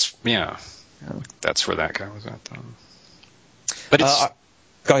feelings. Or that's where that guy was at though. But it's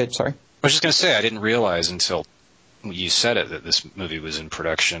go ahead. Sorry. I was just going to say, I didn't realize until you said it that this movie was in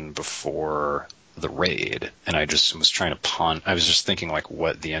production before The Raid, and I just was trying to I was just thinking like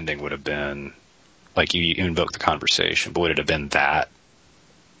what the ending would have been. Like, you invoked the conversation, but would it have been that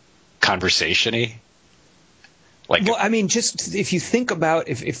conversation-y? Like, well, I mean, just if you think about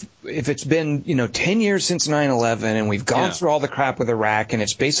if it's been 10 years since 9/11 and we've gone through all the crap with Iraq, and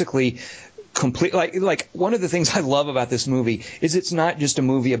it's basically complete. Like one of the things I love about this movie is it's not just a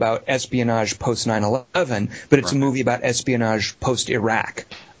movie about espionage post 9/11, but it's a movie about espionage post Iraq.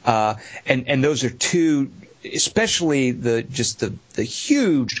 And those are two, especially the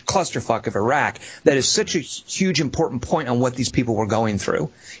huge clusterfuck of Iraq, that is such a huge important point on what these people were going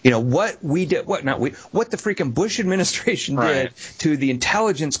through. What the freaking Bush administration did to the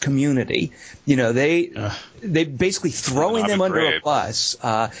intelligence community. They basically throwing them under a bus,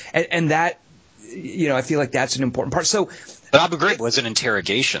 and that, I feel like that's an important part. So, but Abu Ghraib wasn't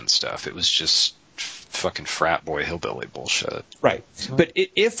interrogation stuff. It was just fucking frat boy hillbilly bullshit. Right. But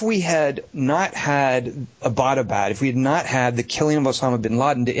if we had not had Abbottabad, if we had not had the killing of Osama bin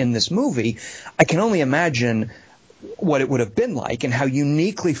Laden to end this movie, I can only imagine what it would have been like and how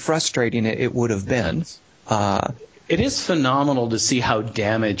uniquely frustrating it would have been. It is phenomenal to see how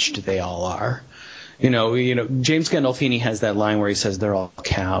damaged they all are. James Gandolfini has that line where he says they're all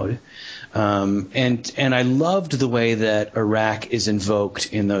cowed. And I loved the way that Iraq is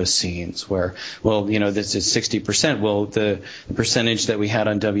invoked in those scenes where, this is 60%. Well, the percentage that we had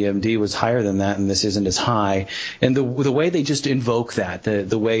on WMD was higher than that, and this isn't as high. And the way they just invoke that,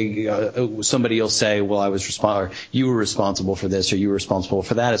 the way somebody will say, well, you were responsible for this, or you were responsible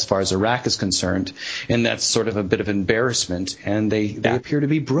for that as far as Iraq is concerned. And that's sort of a bit of embarrassment, and they appear to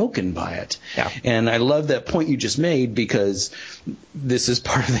be broken by it. Yeah. And I love that point you just made, because this is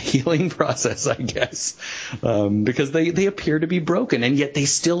part of the healing process, I guess, because they appear to be broken, and yet they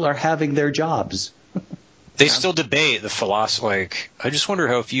still are having their jobs. They still debate the philosophy. Like, I just wonder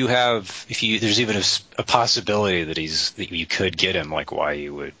how there's even a possibility that you could get him, like why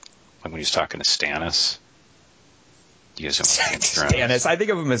you would, like when he's talking to Stannis. You guys don't Stannis. I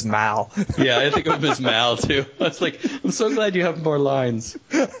think of him as Mal. Yeah, I think of him as Mal too. I was like, I'm so glad you have more lines.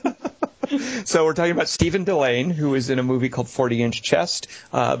 So we're talking about Stephen Delane, who was in a movie called 40-Inch Chest,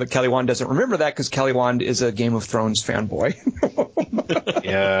 but Kelly Wand doesn't remember that because Kelly Wand is a Game of Thrones fanboy.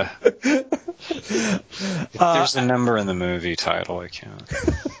 Yeah. If there's a number in the movie title, I can't.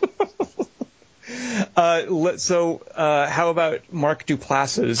 So how about Mark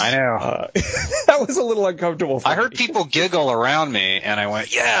Duplass's? I know. That was a little uncomfortable for me. I heard people giggle around me, and I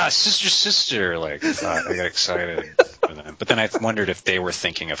went, yeah, sister. Like, I got excited for them. But then I wondered if they were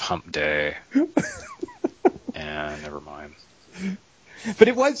thinking of Hump Day. And never mind. But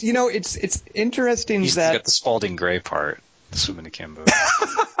it was, it's interesting He's that... got the Spalding Gray part, the swimming to Kimbo.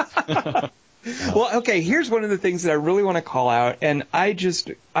 Well, okay, here's one of the things that I really want to call out, and I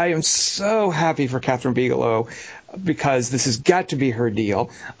am so happy for Catherine Bigelow, because this has got to be her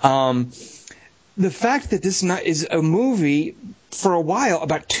deal. The fact that this is a movie for a while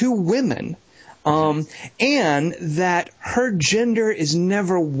about two women, and that her gender is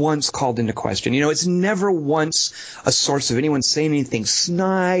never once called into question. It's never once a source of anyone saying anything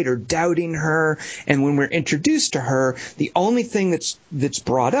snide or doubting her. And when we're introduced to her, the only thing that's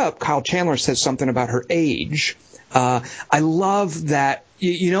brought up, Kyle Chandler says something about her age. I love that.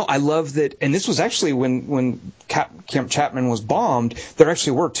 I love that, and this was actually when Camp Chapman was bombed, there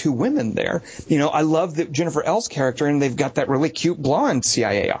actually were two women there. I love that Jennifer L's character, and they've got that really cute blonde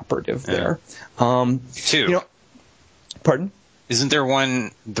CIA operative there. Two. Pardon? Isn't there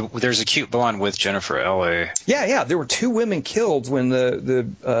one? There's a cute blonde with Jennifer L.A. Yeah. There were two women killed when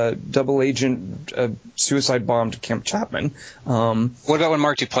the double agent suicide bombed Camp Chapman. What about when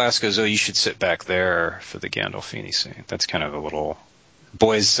Mark Duplass goes, "Oh, you should sit back there for the Gandolfini scene"? That's kind of a little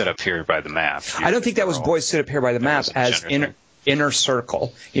boys sit up here by the map. I don't think that was boys sit up here by the map as inner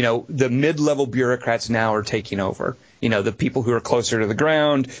circle. The mid-level bureaucrats now are taking over. The people who are closer to the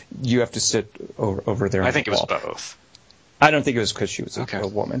ground, you have to sit over there. I think it was both. I don't think it was because she was a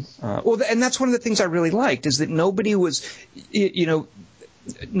woman. And that's one of the things I really liked, is that nobody was,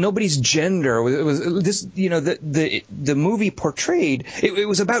 nobody's gender was this. The movie portrayed it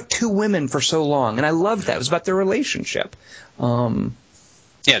was about two women for so long, and I loved that. It was about their relationship.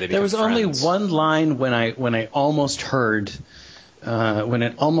 There was only one line when I almost heard, when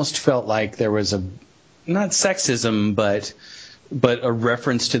it almost felt like there was not sexism, but a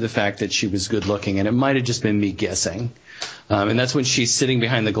reference to the fact that she was good looking, and it might have just been me guessing. And that's when she's sitting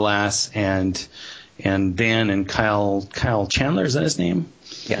behind the glass, and Dan and Kyle Chandler, is that his name?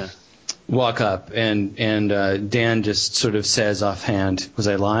 Yeah. Walk up, and Dan just sort of says offhand, "Was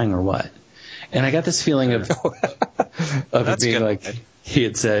I lying or what?" And I got this feeling of it being good. Like he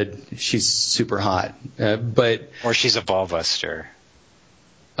had said she's super hot, or she's a ball buster.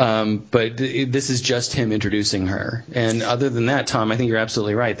 But this is just him introducing her, and other than that, Tom, I think you're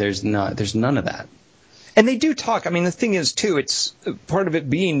absolutely right. There's none of that. And they do talk. I mean, the thing is, too, it's part of it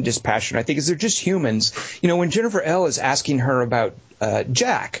being dispassionate, I think, is they're just humans. When Jennifer L. is asking her about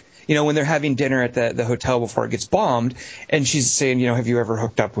Jack, when they're having dinner at the hotel before it gets bombed, and she's saying, have you ever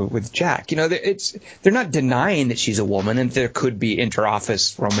hooked up with Jack? They're not denying that she's a woman and there could be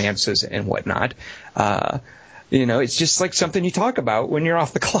inter-office romances and whatnot. It's just like something you talk about when you're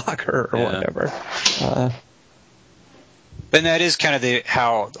off the clock or whatever. And that is kind of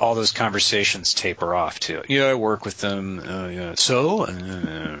how all those conversations taper off too. I work with them. So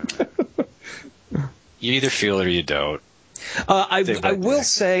you either feel it or you don't. I will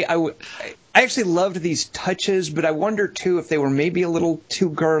say I actually loved these touches, but I wonder too if they were maybe a little too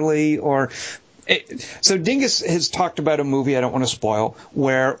girly so Dingus has talked about a movie I don't want to spoil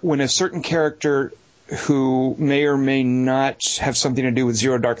where when a certain character who may or may not have something to do with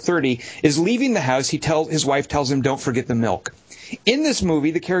Zero Dark 30 is leaving the house, his wife tells him, "Don't forget the milk." In this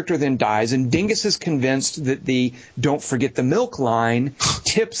movie, the character then dies, and Dingus is convinced that the "don't forget the milk" line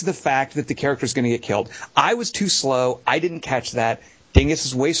tips the fact that the character is going to get killed. I was too slow. I didn't catch that. Dingus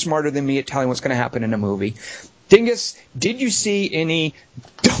is way smarter than me at telling what's going to happen in a movie. Dingus, did you see any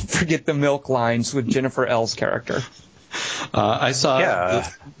 "don't forget the milk" lines with Jennifer L's character? I saw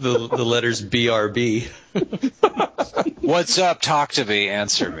the letters BRB. What's up? Talk to me.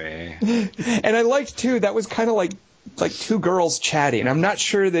 Answer me. And I liked, too, that was kind of like two girls chatting. I'm not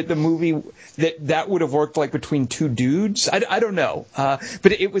sure that the movie that would have worked like between two dudes. I don't know.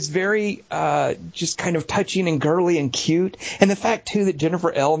 But it was very just kind of touching and girly and cute. And the fact, too, that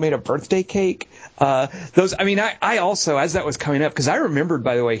Jennifer L. made a birthday cake. I also, as that was coming up, because I remembered,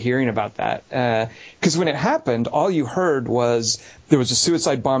 by the way, hearing about that. Because when it happened, all you heard was there was a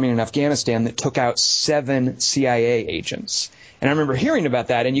suicide bombing in Afghanistan that took out 7 CIA agents. And I remember hearing about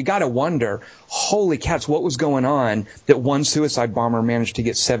that, and you got to wonder, holy cats, what was going on that one suicide bomber managed to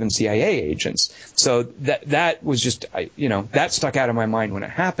get 7 CIA agents? So that was just, that stuck out of my mind when it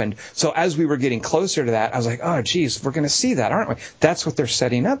happened. So as we were getting closer to that, I was like, oh, geez, we're going to see that, aren't we? That's what they're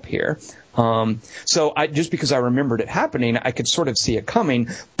setting up here. So just because I remembered it happening, I could sort of see it coming.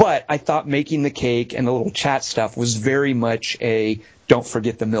 But I thought making the cake and the little chat stuff was very much a "don't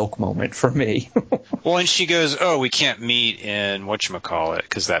forget the milk" moment for me. Well, and she goes, "Oh, we can't meet in whatchamacallit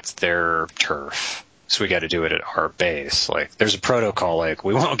because that's their turf. So we got to do it at our base. Like, there's a protocol. Like,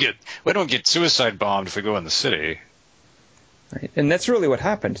 we don't get suicide bombed if we go in the city." Right. And that's really what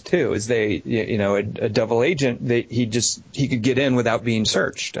happened too. Is they, a double agent, he could get in without being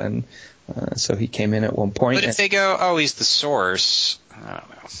searched, and so he came in at one point. But if they go, "Oh, he's the source," I don't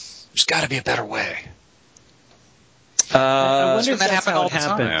know. There's got to be a better way. I wonder if that that's how it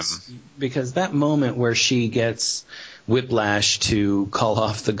happens. happens. Because that moment where she gets whiplash to call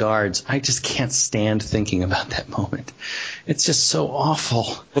off the guards, I just can't stand thinking about that moment. It's just so awful.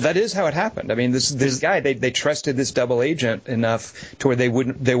 Well, that is how it happened. I mean, this guy, they trusted this double agent enough to where they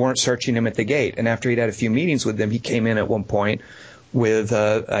weren't searching him at the gate. And after he'd had a few meetings with them, he came in at one point with,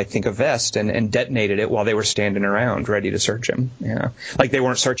 I think, a vest and detonated it while they were standing around ready to search him. Yeah. Like they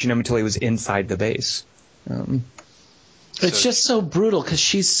weren't searching him until he was inside the base. It's just so brutal because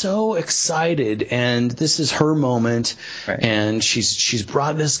she's so excited, and this is her moment, right. And she's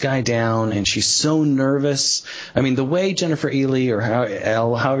brought this guy down, and she's so nervous. I mean, the way Jennifer Ely, or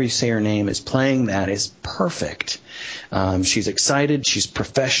however you say her name, is playing that is perfect. She's excited, she's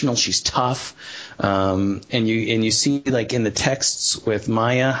professional, she's tough, and you see like in the texts with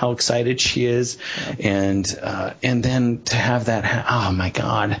Maya how excited she is, and then to have that, oh my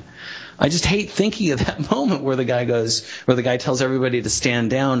God. I just hate thinking of that moment where the guy tells everybody to stand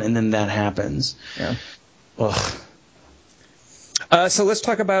down, and then that happens. Yeah. Ugh. So let's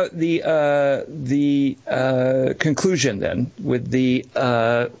talk about the conclusion then with the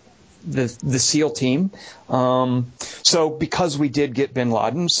SEAL team. So because we did get Bin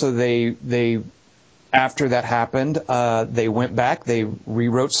Laden, so they after that happened, they went back, they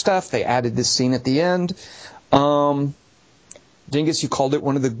rewrote stuff, they added this scene at the end. Dingus, you called it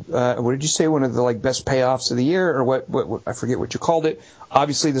one of the what did you say? One of the like best payoffs of the year, or what? I forget what you called it.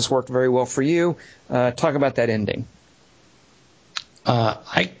 Obviously, this worked very well for you. Talk about that ending.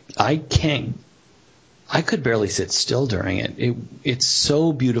 I can't. I could barely sit still during it. It's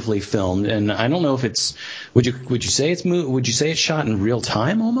so beautifully filmed, and I don't know if it's. Would you say it's shot in real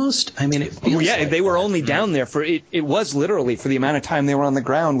time almost? I mean, it feels. Yeah, like they were only down there for it. It was literally for the amount of time they were on the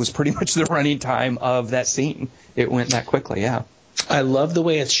ground was pretty much the running time of that scene. It went that quickly. Yeah. I love the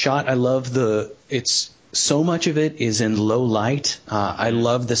way it's shot. I love so much of it is in low light. I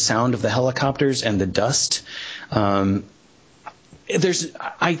love the sound of the helicopters and the dust. I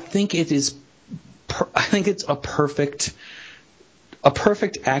think it's a perfect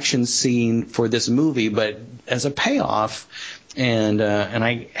action scene for this movie, but as a payoff, and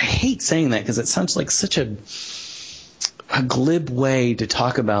I hate saying that because it sounds like such a a glib way to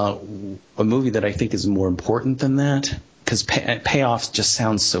talk about a movie that I think is more important than that, because payoff just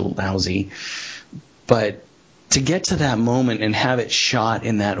sounds so lousy. But to get to that moment and have it shot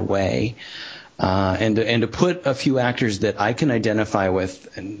in that way, and to put a few actors that I can identify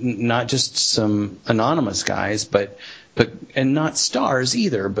with, not just some anonymous guys, but and not stars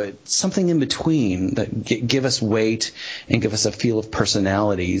either, but something in between that give us weight and give us a feel of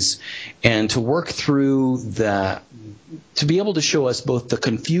personalities, and to work through to be able to show us both the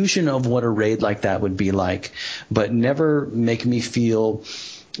confusion of what a raid like that would be like, but never make me feel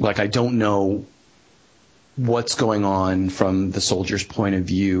like I don't know what's going on from the soldier's point of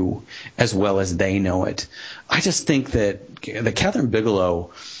view as well as they know it. I just think that Kathryn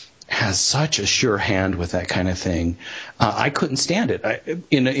Bigelow has such a sure hand with that kind of thing. I couldn't stand it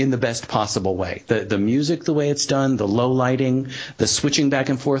in the best possible way. The music, the way it's done, the low lighting, the switching back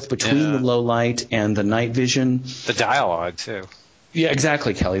and forth between the low light and the night vision. The dialogue, too. Yeah,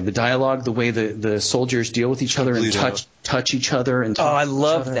 exactly, Kelly. The dialogue, the way the soldiers deal with each other and touch each other. And I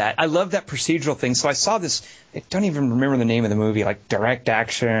love that. I love that procedural thing. So I saw this, I don't even remember the name of the movie, like Direct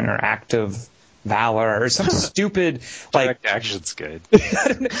Action or Active Valor or some stupid Direct Action's good.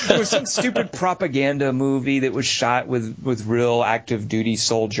 It was some stupid propaganda movie that was shot with real active duty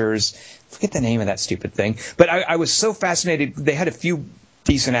soldiers. I forget the name of that stupid thing. But I was so fascinated. They had a few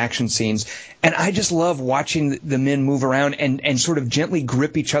decent action scenes, and I just love watching the men move around and sort of gently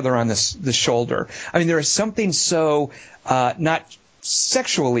grip each other on the shoulder. I mean, there is something so not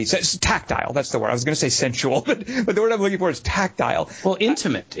sexually, tactile. That's the word. I was going to say sensual, but the word I'm looking for is tactile. Well,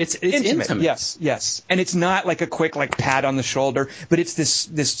 intimate. It's intimate. Yes. And it's not like a quick pat on the shoulder, but it's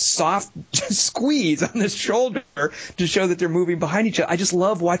this soft squeeze on the shoulder to show that they're moving behind each other. I just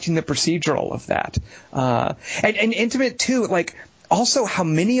love watching the procedural of that. And intimate too, also how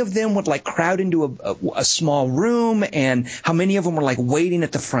many of them would crowd into a small room, and how many of them were waiting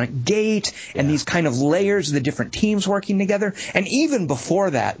at the front gate, and these kind of layers of the different teams working together. And even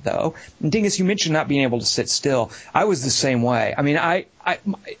before that, though, and Dingus, you mentioned not being able to sit still. I was the same way. I mean,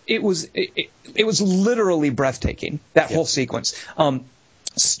 it was literally breathtaking, that whole sequence.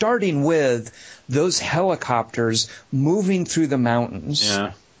 Starting with those helicopters moving through the mountains.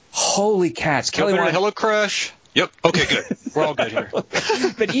 Yeah. Holy cats. Kelly, hello, crush. Yep. Okay, good. We're all good here.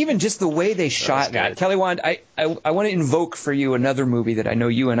 But even just the way they shot that. Kelly Wand, I want to invoke for you another movie that I know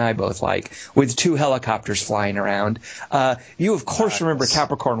you and I both like, with two helicopters flying around. You, of course, remember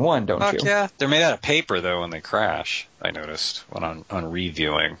Capricorn 1, don't you? Yeah. They're made out of paper, though, when they crash, I noticed, when on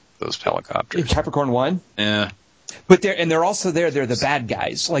reviewing those helicopters. In Capricorn 1? Yeah. But they're also there. They're the bad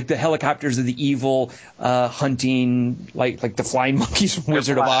guys, like the helicopters of the evil hunting, like the flying monkeys from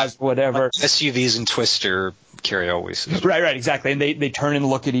Wizard of Oz, whatever. SUVs and Twister carry always. Right, exactly. And they turn and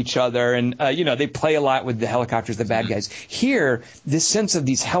look at each other, and they play a lot with the helicopters, the bad guys. Here, this sense of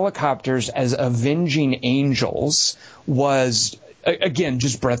these helicopters as avenging angels was, again,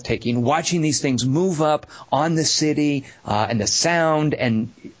 just breathtaking. Watching these things move up on the city, and the sound,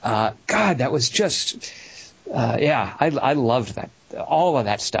 and God, that was just. I loved that, all of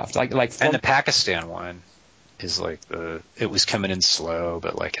that stuff. And the Pakistan one is it was coming in slow,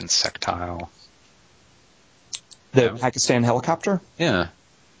 but insectile. The Pakistan helicopter? Yeah.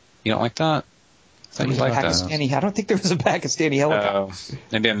 You don't like that? I thought you liked that. I don't think there was a Pakistani helicopter.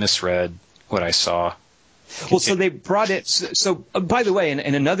 Maybe I misread what I saw. Well, so they brought it. So by the way,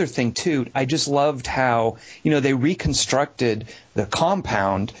 and another thing too, I just loved how they reconstructed the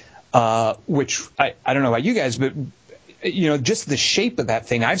compound. Which I don't know about you guys, but just the shape of that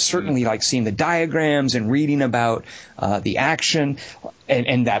thing. I've certainly seen the diagrams and reading about the action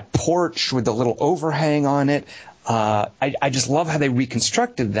and that porch with the little overhang on it. I just love how they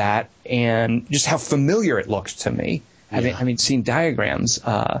reconstructed that and just how familiar it looked to me. Yeah. Having seen diagrams,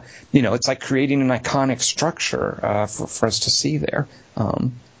 it's like creating an iconic structure for us to see there.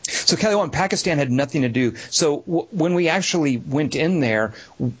 So Kelly, Pakistan had nothing to do. So when we actually went in there,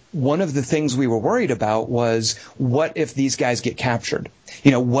 one of the things we were worried about was, what if these guys get captured?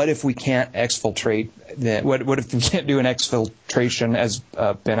 What if we can't exfiltrate? What if we can't do an exfiltration, as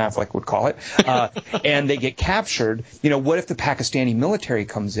Ben Affleck would call it, and they get captured? What if the Pakistani military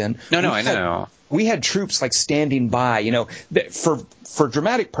comes in? No, I know. We had troops standing by, for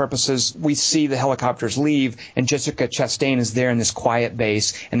dramatic purposes, we see the helicopters leave and Jessica Chastain is there in this quiet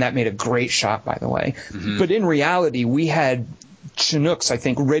base, and that made a great shot, by the way. Mm-hmm. But in reality, we had Chinooks, I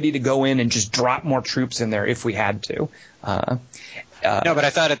think, ready to go in and just drop more troops in there if we had to. No, but I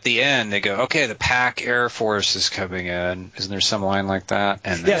thought at the end they go, okay, the Pac Air Force is coming in. Isn't there some line like that?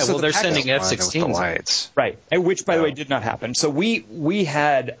 And yeah, well, they're sending F-16s. Lights. Right, and which, by the way, did not happen. So we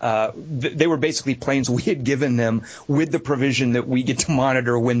had they were basically planes we had given them with the provision that we get to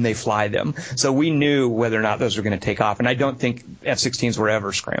monitor when they fly them. So we knew whether or not those were going to take off, and I don't think F-16s were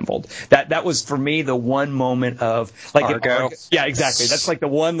ever scrambled. That was for me the one moment of like Argo. Yeah, exactly. That's like the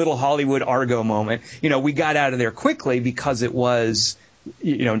one little Hollywood Argo moment. We got out of there quickly because it was,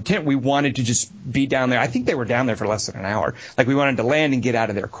 intent. We wanted to just be down there. I think they were down there for less than an hour. Like, we wanted to land and get out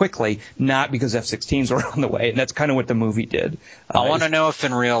of there quickly, not because F-16s were on the way. And that's kind of what the movie did. I want to know if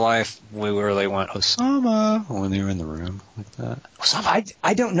in real life they went Osama when they were in the room like that. Osama.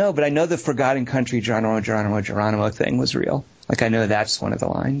 I don't know, but I know the Forgotten Country Geronimo thing was real. Like, I know that's one of the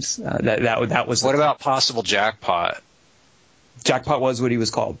lines. That was. What about possible Jackpot? Jackpot was what he was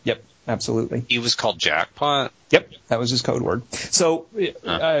called. Yep, absolutely. He was called Jackpot? Yep, that was his code word. So,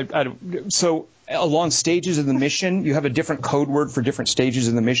 so along stages of the mission, you have a different code word for different stages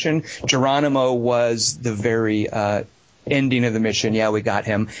of the mission. Geronimo was the very ending of the mission. Yeah, we got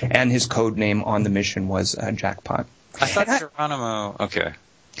him. And his code name on the mission was Jackpot. I thought Geronimo... Okay.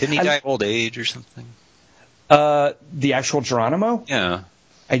 Didn't he die of old age or something? The actual Geronimo? Yeah.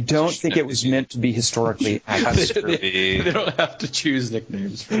 I don't think it was meant to be historically accurate. They don't have to choose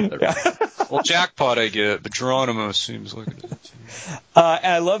nicknames for that. Well, Jackpot I get, but Geronimo seems like it is.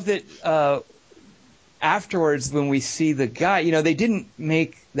 I love that afterwards when we see the guy, they didn't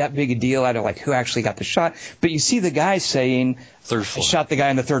make that big a deal out of like who actually got the shot, but you see the guy saying, third floor. I shot the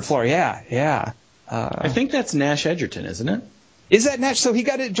guy on the third floor. Yeah. I think that's Nash Edgerton, isn't it? Is that Nash? So he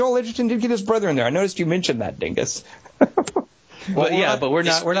got it. Joel Edgerton did get his brother in there. I noticed you mentioned that, Dingus. Well, yeah, but we're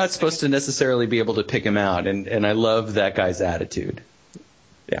not supposed to necessarily be able to pick him out, and I love that guy's attitude.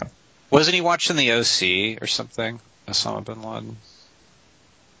 Yeah. Wasn't he watching the OC or something? Osama bin Laden?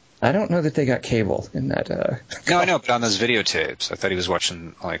 I don't know that they got cable in that. No, I know, but on those videotapes, I thought he was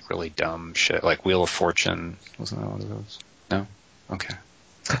watching like really dumb shit, like Wheel of Fortune. Wasn't that one of those? No? Okay.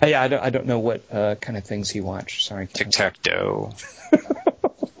 Yeah, I don't know what kind of things he watched. Sorry. Tic-tac-toe.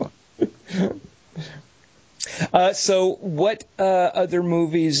 So what other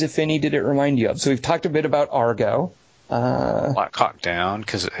movies, if any, did it remind you of? So we've talked a bit about Argo. Black Hawk Down,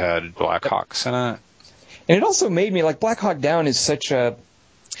 because it had Black Hawks in it. And it also made me, like, Black Hawk Down is such a...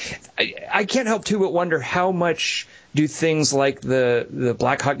 I can't help to but wonder how much do things like the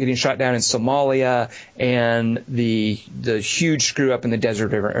Black Hawk getting shot down in Somalia and the huge screw up in the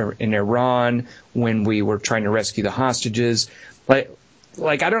desert in Iran when we were trying to rescue the hostages,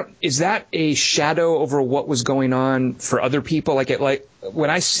 like I don't, is that a shadow over what was going on for other people? Like when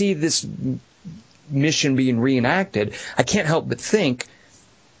I see this mission being reenacted, I can't help but think,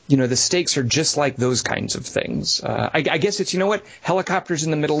 the stakes are just like those kinds of things. I guess it's, helicopters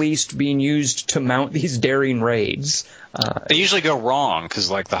in the Middle East being used to mount these daring raids. They usually go wrong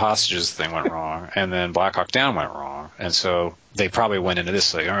because, like, the hostages thing went wrong, and then Black Hawk Down went wrong, and so they probably went into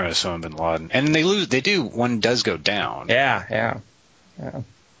this like, all right, Osama bin Laden, and they lose. They do. One does go down. Yeah. And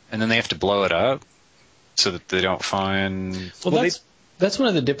then they have to blow it up so that they don't find. Well, that's one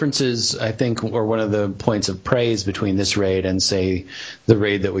of the differences, I think, or one of the points of praise between this raid and, say, the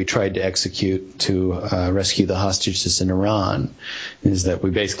raid that we tried to execute to rescue the hostages in Iran, is that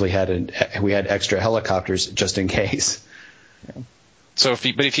we basically had extra helicopters just in case. Yeah. So if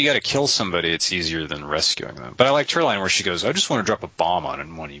you got to kill somebody, it's easier than rescuing them. But I like her line where she goes, "I just want to drop a bomb on it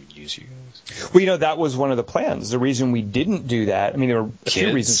and want to use you guys." Well, that was one of the plans. The reason we didn't do that, I mean, there were a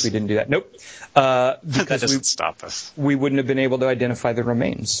few reasons we didn't do that. Nope. Because that doesn't stop us. We wouldn't have been able to identify the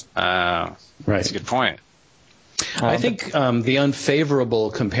remains. Right. That's a good point. I think the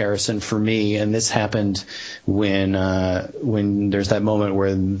unfavorable comparison for me, and this happened when there's that moment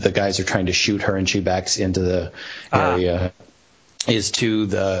where the guys are trying to shoot her and she backs into the area, is to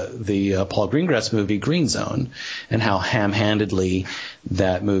the Paul Greengrass movie Green Zone, and how ham-handedly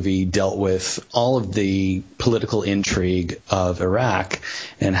that movie dealt with all of the political intrigue of Iraq,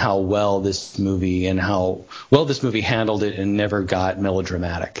 and how well this movie handled it and never got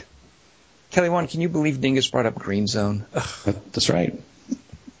melodramatic. Kelly Wand, can you believe Dingus brought up Green Zone? That's right.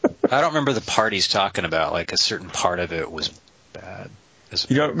 I don't remember the part he's talking about. Like, a certain part of it was bad.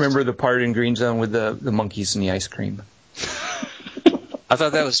 You don't remember the part in Green Zone with the monkeys and the ice cream? I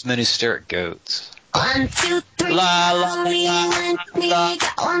thought that was Ministeric Goats. 1, 2, 3, la la la la. Got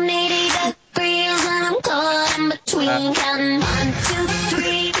 180 degrees and I'm caught in between. Counting 1, 2,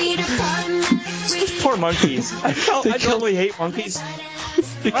 3, feet apart. Poor monkeys. I normally hate monkeys.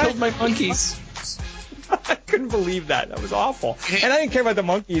 They killed my monkeys. I couldn't believe that. That was awful. And I didn't care about the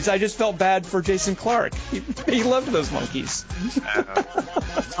monkeys. I just felt bad for Jason Clarke. He loved those monkeys.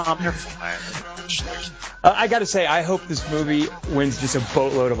 They're fine. I got to say, I hope this movie wins just a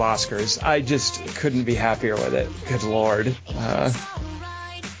boatload of Oscars. I just couldn't be happier with it. Good Lord. I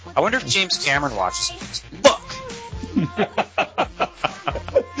wonder if James Cameron watches it. Look!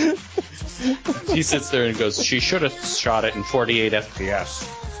 He sits there and goes, she should have shot it in 48 FPS.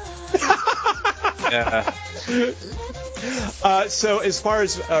 Yeah. So as far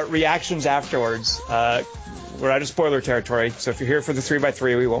as reactions afterwards, we're out of spoiler territory. So if you're here for the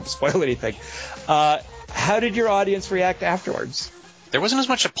 3x3, we won't spoil anything. How did your audience react afterwards? There wasn't as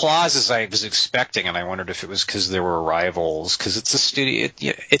much applause as I was expecting, and I wondered if it was because there were rivals. Because it's a studio,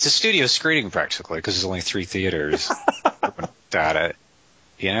 it's a studio screening practically, because there's only 3 theaters at it.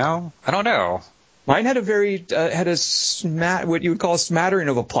 You know, I don't know. Mine had what you would call a smattering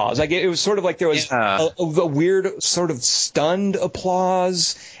of applause. Like it was sort of like there was a weird sort of stunned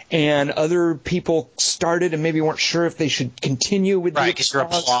applause, and other people started and maybe weren't sure if they should continue with right, the because you're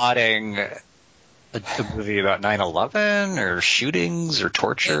applauding a movie about 9/11 or shootings or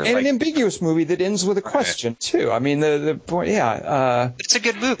torture, and an ambiguous movie that ends with a question too. I mean, the point, it's a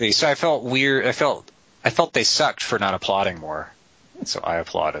good movie, so I felt weird. I felt they sucked for not applauding more, so I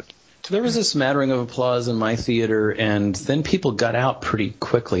applauded. There was a smattering of applause in my theater, and then people got out pretty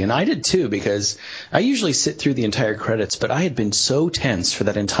quickly. And I did too, because I usually sit through the entire credits, but I had been so tense for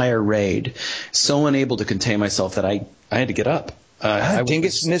that entire raid, so unable to contain myself that I had to get up.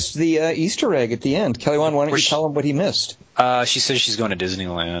 Dingus missed the Easter egg at the end. Kelly Wand, why don't you tell him what he missed? She says she's going to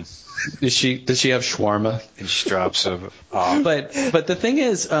Disneyland. Does she have shawarma? And she drops a. But the thing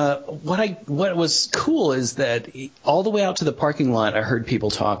is, what was cool is that all the way out to the parking lot, I heard people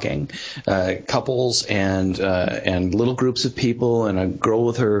talking, couples and little groups of people, and a girl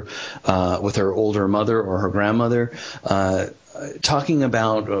with her older mother or her grandmother. Talking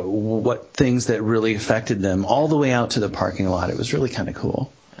about what things that really affected them all the way out to the parking lot. It was really kind of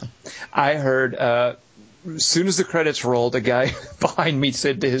cool. I heard as soon as the credits rolled, a guy behind me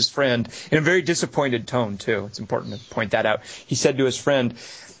said to his friend, in a very disappointed tone, too. It's important to point that out. He said to his friend,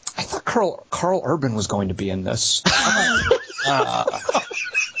 I thought Carl Urban was going to be in this.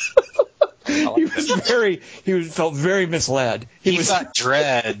 He felt very misled. He thought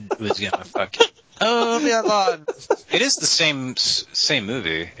Dredd was going to fucking... Oh, yeah, it is the same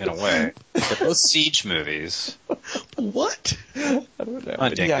movie in a way. They're both siege movies. What? I don't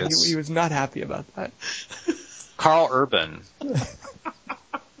know. Yeah, he was not happy about that. Carl Urban.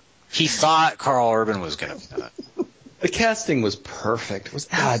 He thought Carl Urban was going to be that. The casting was perfect. It was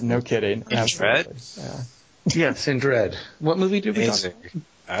God, no kidding. In Dredd? Yeah. Yes, in Dredd. What movie did we talk about?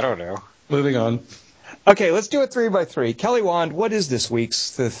 I don't know. Moving on. Okay, let's do a 3x3. Kelly Wand, what is this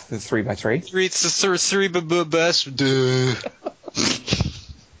week's the 3x3? It's the three best.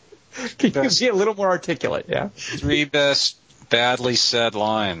 Can you be a little more articulate? Yeah. 3 best badly said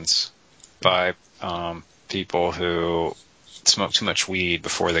lines by people who smoked too much weed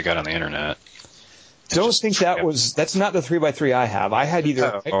before they got on the internet. Don't think that's not the 3x3 I have. I had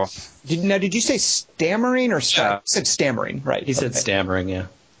either. Oh. Did you say stammering or stutter? Yeah. You said stammering, right? He said stammering, yeah.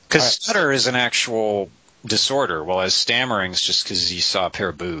 Because stutter is an actual disorder, whereas stammering is just because you saw a pair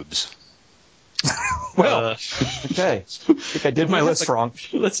of boobs. Well, okay. I think I did my list wrong.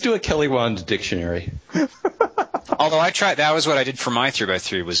 Let's do a Kelly Wand dictionary. Although I tried, that was what I did for my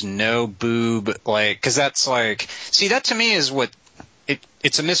 3x3 was no boob, because that's see, that to me is what,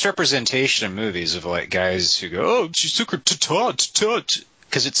 it's a misrepresentation in movies of guys who go, oh, she took her tut.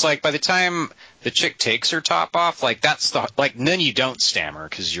 Because it's by the time the chick takes her top off, that's then you don't stammer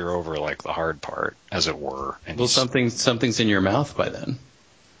because you're over the hard part, as it were. And well, something's in your mouth by then.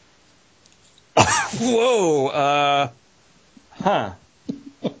 Whoa. Huh.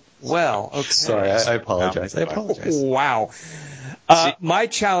 Well, okay. Sorry, I apologize. Wow. My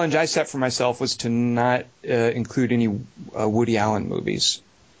challenge I set for myself was to not include any Woody Allen movies.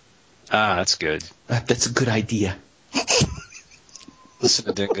 That's good. That's a good idea. Listen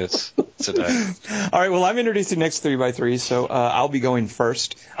to Dingus today. All right, well, I'm introducing next 3x3, so I'll be going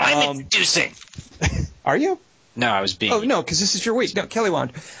first. I'm introducing. Are you? No, I was being... Oh, no, because this is your week. No, Kelly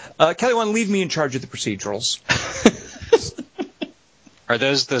Wand. Kelly Wand, leave me in charge of the procedurals. Are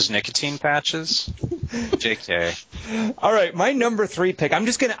those nicotine patches? JK. All right, my number 3 pick. I'm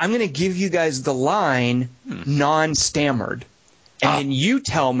gonna give you guys the line non-stammered, and then you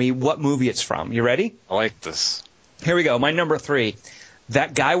tell me what movie it's from. You ready? I like this. Here we go. My number 3.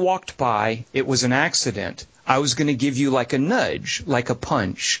 That guy walked by. It was an accident. I was going to give you a nudge, like a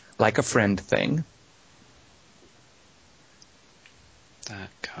punch, like a friend thing. That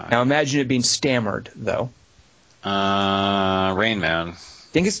guy God. Now imagine it being stammered, though. Rain Man.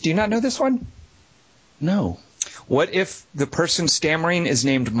 Dingus, do you not know this one? No. What if the person stammering is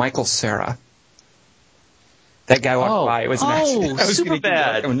named Michael Cera? That guy walked by. It was an accident. I was gonna give you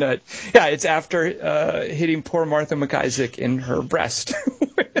Superbad. a nut. Yeah, it's after hitting poor Martha McIsaac in her breast.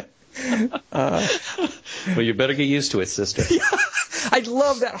 Well, you better get used to it, sister. I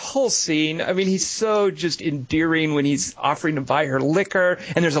love that whole scene. I mean, he's so just endearing when he's offering to buy her liquor,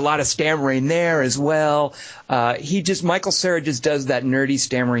 and there's a lot of stammering there as well. Michael Cera just does that nerdy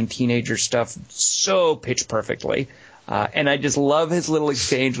stammering teenager stuff so pitch perfectly. And I just love his little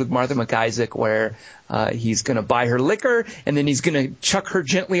exchange with Martha McIsaac where he's going to buy her liquor, and then he's going to chuck her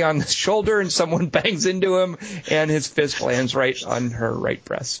gently on the shoulder, and someone bangs into him, and his fist lands right on her right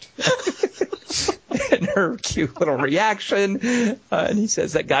breast. And her cute little reaction. And he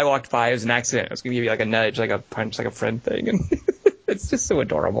says, that guy walked by. It was an accident. I was going to give you like a nudge, like a punch, like a friend thing. And it's just so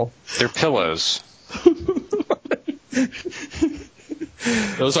adorable. They're pillows.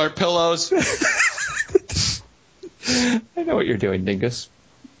 Those aren't pillows. I know what you're doing, Dingus.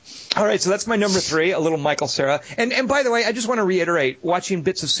 All right, so that's my number 3, a little Michael Cera. And by the way, I just want to reiterate, watching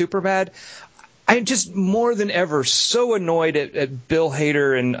bits of Superbad, I'm just more than ever so annoyed at Bill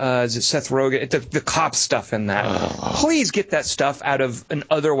Hader and is it Seth Rogen, the cop stuff in that. Please get that stuff out of an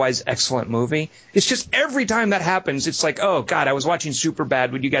otherwise excellent movie. It's just every time that happens, it's like, oh, God, I was watching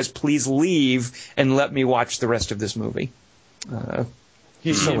Superbad. Would you guys please leave and let me watch the rest of this movie? So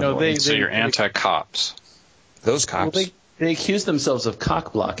you're anti-cops. Those cops. Well, they accuse themselves of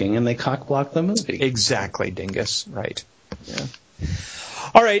cock blocking, and they cock block the movie. Exactly, Dingus. Right. Yeah.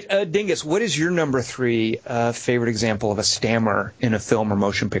 All right, Dingus, what is your number 3 favorite example of a stammer in a film or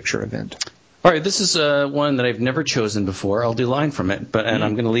motion picture event? All right, this is one that I've never chosen before. I'll do line from it, and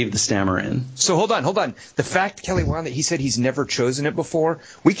I'm going to leave the stammer in. So hold on. The fact, Kelly Wand, that he said he's never chosen it before,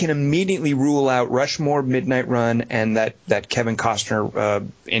 we can immediately rule out Rushmore, Midnight Run, and that Kevin Costner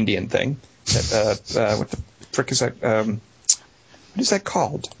Indian thing. What the frick is that? What is that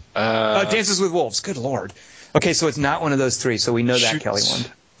called? Dances with Wolves. Good Lord. Okay, so it's not one of those 3, so we know that, Kelly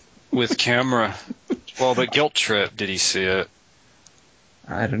Wand. With camera. Well, but Guilt Trip, did he see it?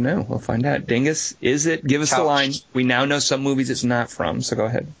 I don't know. We'll find out. Dingus, is it? Give us the line. We now know some movies it's not from, so go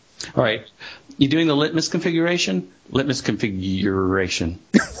ahead. All right. You doing the litmus configuration? Litmus configuration.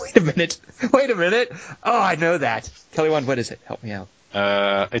 Wait a minute. Oh, I know that. Kelly Wand, what is it? Help me out.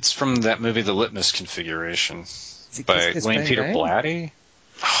 It's from that movie, The Litmus Configuration, by Kiss, Wayne Bang, Peter Bang? Blatty.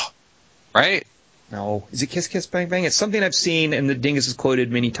 Right? No. Is it Kiss Kiss Bang Bang? It's something I've seen, and the Dingus has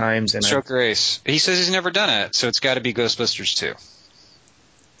quoted many times. And Stroke Race. He says he's never done it, so it's got to be Ghostbusters 2.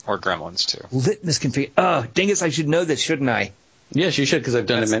 Or Gremlins 2. Litmus config. Oh, Dingus, I should know this, shouldn't I? Yes, you should, because I've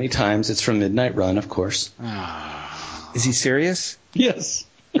done it many times. It's from Midnight Run, of course. Is he serious? Yes.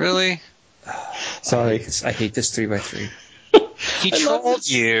 Really? Sorry. I hate this 3x3. He trolled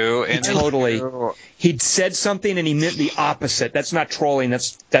you. And Totally. He'd said something and he meant the opposite. That's not trolling.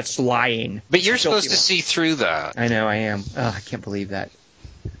 That's lying. But you're supposed to see through that. I know, I am. Oh, I can't believe that.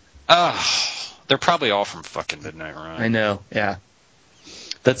 They're probably all from fucking Midnight Run. I know, yeah.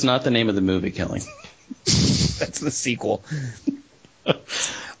 That's not the name of the movie, Kelly. That's the sequel.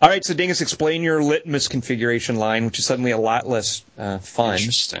 All right, so Dingus, explain your litmus configuration line, which is suddenly a lot less fun.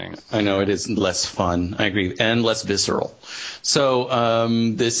 Interesting. I know it is less fun. I agree, and less visceral. So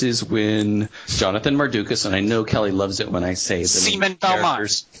this is when Jonathan Mardukas, and I know Kelly loves it when I say the Seaman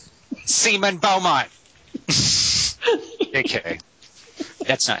Beaumont. Seaman Beaumont. Okay,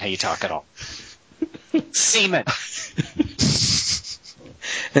 that's not how you talk at all. Seaman.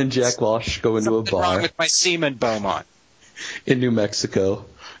 And Jack Walsh go into Something a bar wrong with my Seaman Beaumont in New Mexico,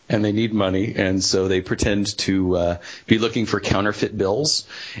 and they need money, and so they pretend to be looking for counterfeit bills.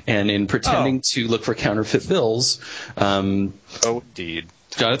 And in pretending to look for counterfeit bills, indeed,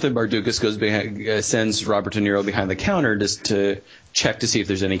 Jonathan Mardukas goes behind, sends Robert De Niro behind the counter just to check to see if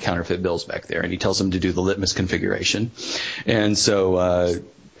there's any counterfeit bills back there, and he tells him to do the litmus configuration. And so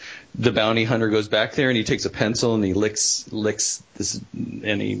the bounty hunter goes back there and he takes a pencil and he licks this,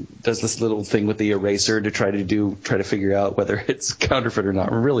 and he does this little thing with the eraser to try to figure out whether it's counterfeit or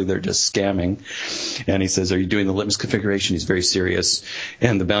not. Really, they're just scamming. And he says, "Are you doing the litmus configuration?" He's very serious,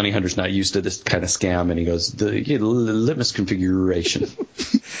 and the bounty hunter's not used to this kind of scam, and he goes, "The litmus configuration."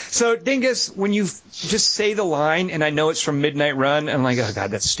 So, Dingus, when you just say the line, and I know it's from Midnight Run, I'm like, oh,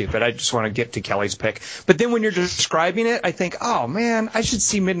 God, that's stupid. I just want to get to Kelly's pick. But then when you're describing it, I think, oh, man, I should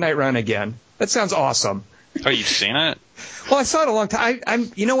see Midnight Run again. That sounds awesome. Oh, you've seen it? Well, I saw it a long time.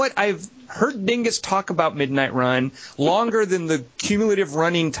 You know what? heard Dingus talk about Midnight Run longer than the cumulative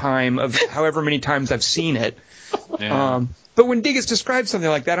running time of however many times I've seen it. Yeah. But when Dingus describes something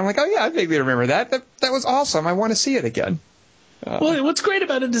like that, I'm like, oh yeah, I vaguely remember that. That was awesome. I want to see it again. Well, what's great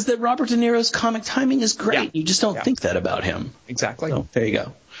about it is that Robert De Niro's comic timing is great. Yeah. You just don't think that about him. Exactly. So, there you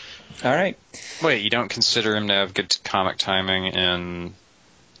go. All right. Wait, you don't consider him to have good comic timing in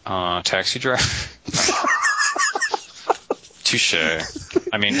Taxi Driver? Touche.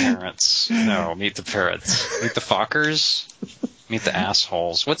 I mean, Parents. No, Meet the Parrots. Meet the Fockers. Meet the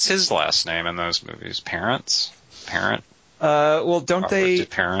Assholes. What's his last name in those movies? Parents? Parent? Well, don't Robert they?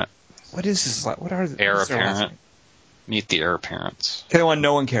 DeParent. What is his? What are Heir what is their last Apparent. name? Meet the Heir Apparents.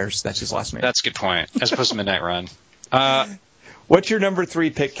 No one cares. That's his last name. That's a good point. As opposed to Midnight Run. What's your number 3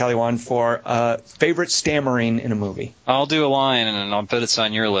 pick, Kelly Wan, for favorite stammering in a movie? I'll do a line, and I'll bet it's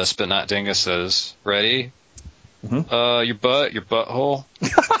on your list, but not Dingus's. Ready? Mm-hmm. Your butthole.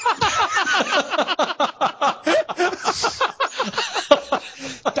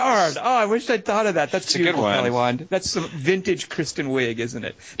 Darn. Oh, I wish I'd thought of that. That's It's a good beautiful, one. Kelly Wand. That's some vintage Kristen Wiig, isn't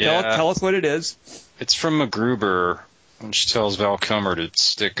it? Yeah. Tell us what it is. It's from MacGruber when she tells Val Kilmer to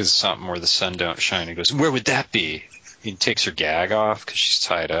stick his something where the sun don't shine. He goes, where would that be? He takes her gag off because she's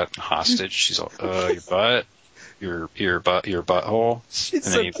tied up and hostage. She's all, your butt, your butthole. She's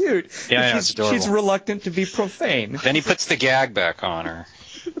And so then he- cute. Yeah, it's adorable. She's reluctant to be profane. Then he puts the gag back on her.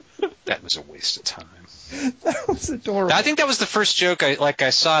 That was a waste of time. That was adorable. I think that was the first joke. I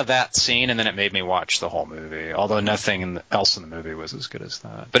saw that scene, and then it made me watch the whole movie. Although nothing else in the movie was as good as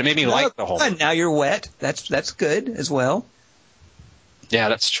that. But it made me like the whole movie. Now you're wet. That's good as well. Yeah,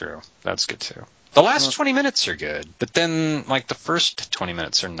 that's true. That's good, too. The last 20 minutes are good, but then, the first 20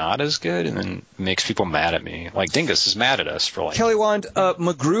 minutes are not as good, and then it makes people mad at me. Like, Dingus is mad at us for, Kelly Wand,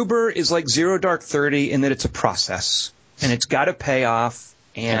 MacGruber is like Zero Dark 30 in that it's a process, and it's got to pay off,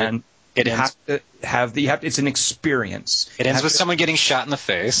 and it you ends- have to have it's an experience. It ends with someone getting shot in the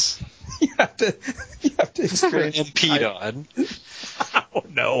face. You have to experience And peed on. Oh,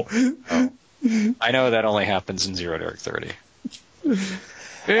 no. I know that only happens in Zero Dark 30.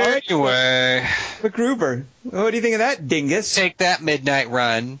 right. Anyway, MacGruber, what do you think of that, Dingus? take that Midnight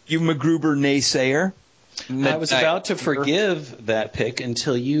Run. You MacGruber naysayer. I was about to forgive that pick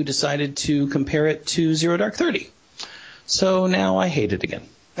until you decided to compare it to Zero Dark 30. So now I hate it again.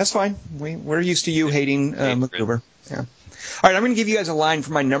 That's fine. We're used to you hating MacGruber. Yeah. All right, I'm going to give you guys a line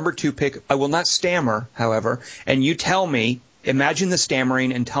for my number 2 pick. I will not stammer, however, and you tell me, imagine the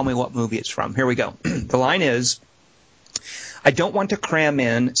stammering, and tell me what movie it's from. Here we go. The line is, I don't want to cram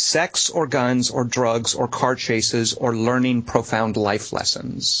in sex or guns or drugs or car chases or learning profound life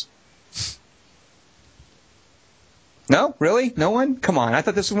lessons. No? Really? No one? Come on. I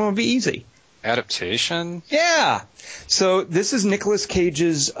thought this one would be easy. Adaptation? Yeah. So this is Nicolas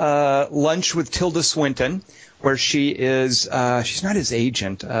Cage's Lunch with Tilda Swinton, where she is, she's not his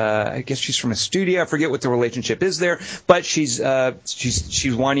agent. I guess she's from a studio. I forget what the relationship is there, but she's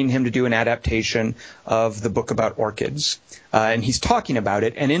wanting him to do an adaptation of the book about orchids. And he's talking about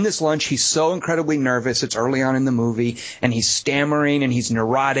it. And in this lunch, he's so incredibly nervous. It's early on in the movie, and he's stammering, and he's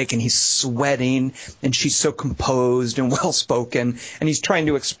neurotic, and he's sweating, and she's so composed and well-spoken. And he's trying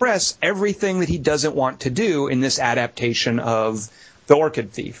to express everything that he doesn't want to do in this adaptation of The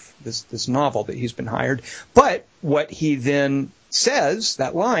Orchid Thief, this novel that he's been hired. But what he then says,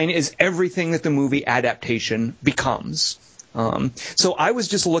 that line, is everything that the movie adaptation becomes. So I was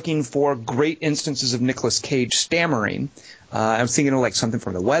just looking for great instances of Nicolas Cage stammering. I was thinking of like something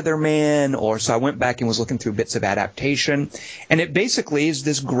from The Weatherman, or so I went back and was looking through bits of adaptation. And it basically is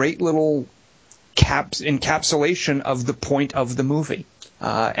this great little encapsulation of the point of the movie.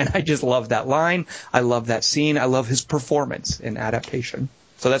 And I just love that line. I love that scene. I love his performance in adaptation.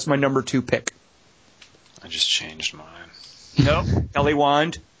 So that's my number 2 pick. I just changed mine. Nope. Kelly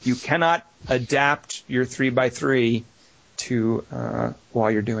Wand, you cannot adapt your 3x3 to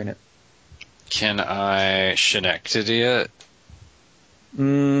while you're doing it. Can I Schenectady it?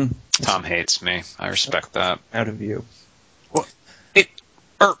 Tom hates me. I respect that. Out of view. Well,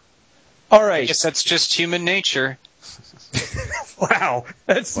 All right. I guess that's just human nature. Wow.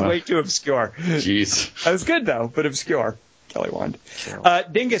 That's way too obscure. Jeez. That was good, though, but obscure. Kelly Wand.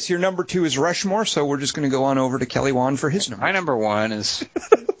 Dingus, your number 2 is Rushmore, so we're just going to go on over to Kelly Wand for his number. My number 1 is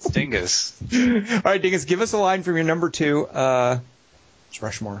Dingus. All right, Dingus, give us a line from your number 2. It's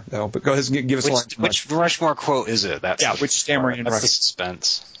Rushmore, though, but go ahead and give us a line. Which Rushmore quote is it? Which stammering in That's Rushmore? the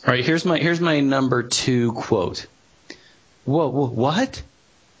suspense. All right, here's my number 2 quote. Whoa, what?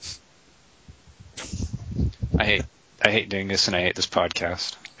 I hate Dingus, and I hate this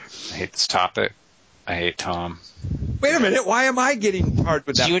podcast. I hate this topic. I hate Tom. Wait a minute, why am I getting hard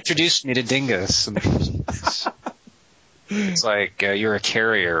with that. You introduced me to Dingus in the first place. It's like you're a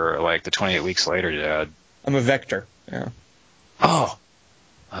carrier, like the 28 Weeks Later dad. I'm a vector. Yeah. Oh.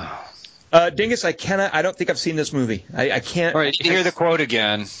 Dingus, I don't think I've seen this movie. I can't. All right, Did you hear the quote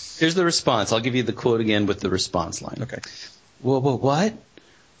again? Here's the response. I'll give you the quote again with the response line. Okay. Whoa, what?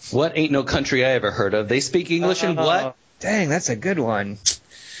 What ain't no country I ever heard of? They speak English and what? Dang, that's a good one.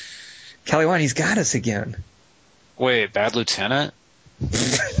 Kelly Wand, he's got us again. Wait, Bad Lieutenant?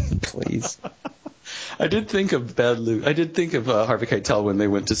 Please. I did think of Harvey Keitel when they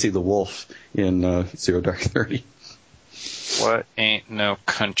went to see The Wolf in Zero Dark 30. What ain't no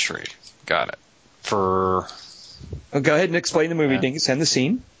country? Got it. Well, go ahead and explain the movie, Dingus, and the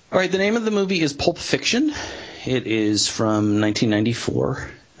scene. All right, the name of the movie is Pulp Fiction. It is from 1994.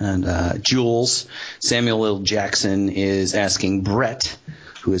 And Jules, Samuel L. Jackson, is asking Brett,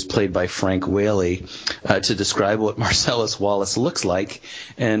 who is played by Frank Whaley, to describe what Marcellus Wallace looks like.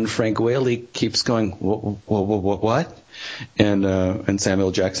 And Frank Whaley keeps going, what? And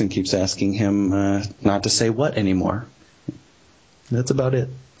Samuel Jackson keeps asking him not to say what anymore. That's about it.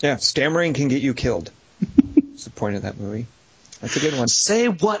 Yeah, stammering can get you killed. That's the point of that movie. That's a good one. Say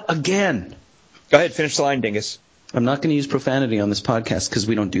what again? Go ahead, finish the line, Dingus. I'm not going to use profanity on this podcast because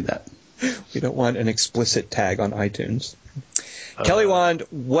we don't do that. We don't want an explicit tag on iTunes. Kelly Wand,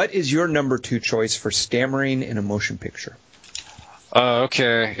 what is your number 2 choice for stammering in a motion picture?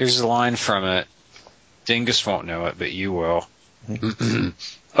 Okay, here's a line from it. Dingus won't know it, but you will.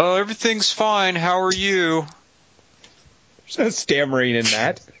 Oh, everything's fine. How are you? There's no stammering in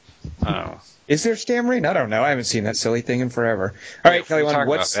that. Oh. Is there stammering? I don't know. I haven't seen that silly thing in forever. All right, Kelly Wand,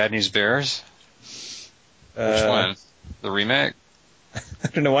 what's... Bad News Bears? Which one? The remake? I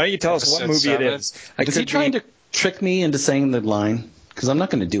don't know. Why don't you tell us what movie 7? it is? Is he trying to trick me into saying the line? Because I'm not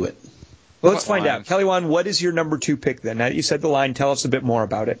going to do it. Well, let's find line? out. Kelly Wand, what is your number 2 pick then? Now that you said the line, tell us a bit more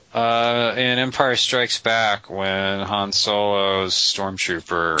about it. In Empire Strikes Back, when Han Solo's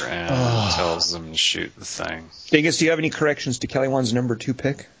stormtrooper and tells them to shoot the thing. Dingus, do you have any corrections to Kelly Wand's number 2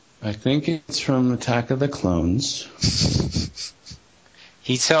 pick? I think it's from Attack of the Clones.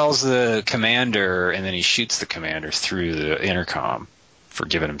 He tells the commander, and then he shoots the commander through the intercom for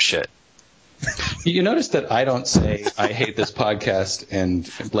giving him shit. You notice that I don't say I hate this podcast and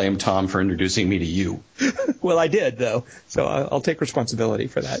blame Tom for introducing me to you. Well, I did, though, so I'll take responsibility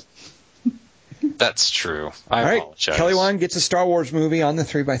for that. That's true. I All right, apologize. Kelly Wand gets a Star Wars movie on the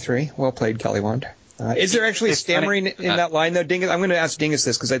 3x3. Well played, Kelly Wand. Is there actually stammering in that line, though, Dingus? I'm going to ask Dingus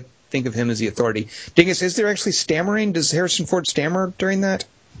this because I think of him as the authority. Dingus, is there actually stammering? Does Harrison Ford stammer during that?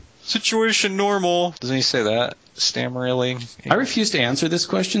 Situation normal. Doesn't he say that? Stammerly. I refuse to answer this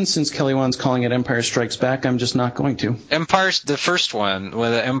question since Kelly Wand's calling it Empire Strikes Back. I'm just not going to. Empire's the first one where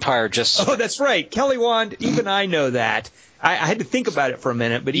the Empire just... Oh, that's right. Kelly Wand, even I know that. I had to think about it for a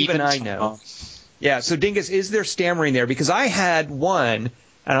minute, but even I know. Yeah, so Dingus, is there stammering there? Because I had one...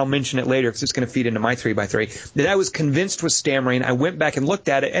 and I'll mention it later because it's going to feed into my 3x3, that I was convinced was stammering. I went back and looked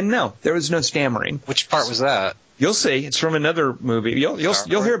at it, and no, there was no stammering. Which part was that? You'll see. It's from another movie. You'll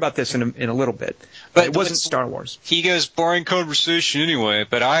hear about this in a little bit. But it wasn't Star Wars. He goes, boring conversation anyway,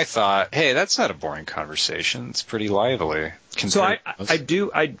 but I thought, hey, that's not a boring conversation. It's pretty lively. So I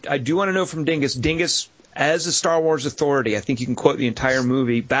do want to know from Dingus. Dingus, as a Star Wars authority, I think you can quote the entire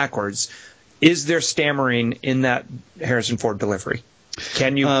movie backwards. Is there stammering in that Harrison Ford delivery?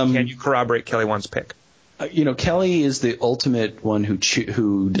 Can you corroborate Kelly Wand's pick? Kelly is the ultimate one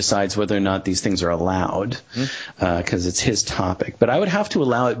who decides whether or not these things are allowed, because it's his topic. But I would have to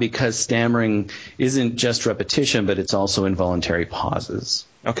allow it because stammering isn't just repetition, but it's also involuntary pauses.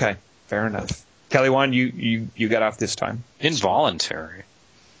 Okay, fair enough. Kelly Wand, you got off this time. Involuntary.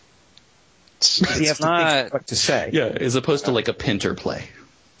 You have to think what to say. Yeah, as opposed to like a Pinter play.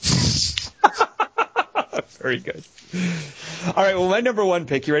 Very good. All right, well, my number 1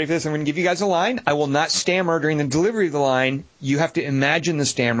 pick, you ready for this? I'm going to give you guys a line. I will not stammer during the delivery of the line. You have to imagine the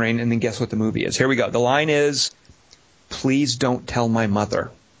stammering and then guess what the movie is. Here we go. The line is, please don't tell my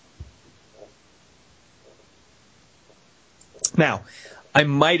mother. Now, I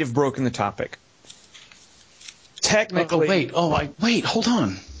might have broken the topic. Technically... Wait, hold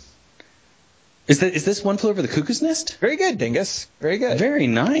on. Is this One Flew Over the Cuckoo's Nest? Very good, Dingus. Very good. Very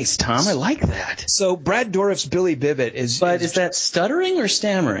nice, Tom. I like that. So Brad Dourif's Billy Bibbit is... But is that stuttering or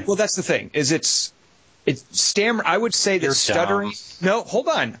stammering? Well, that's the thing. It's stammer. I would say that You're stuttering... dumb. No, hold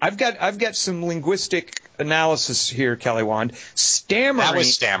on. I've got some linguistic analysis here, Kelly Wand. Stammering... That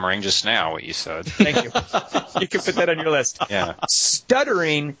was stammering just now, what you said. Thank you. You can put that on your list. Yeah.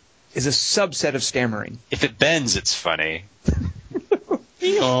 Stuttering is a subset of stammering. If it bends, it's funny.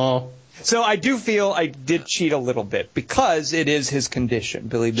 Oh. So I do feel I did cheat a little bit because it is his condition.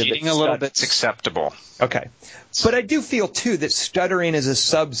 Billy Bibbit Cheating a little stutters. bit's acceptable. Okay. But I do feel, too, that stuttering is a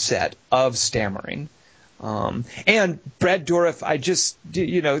subset of stammering. And Brad Dourif,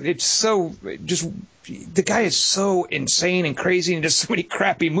 it's so just the guy is so insane and crazy and just so many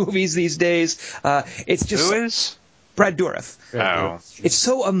crappy movies these days. It's just Who is? Brad Dourif. Oh. It's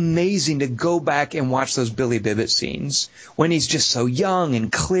so amazing to go back and watch those Billy Bibbit scenes when he's just so young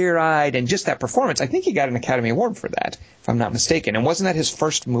and clear-eyed, and just that performance. I think he got an Academy Award for that, if I'm not mistaken. And wasn't that his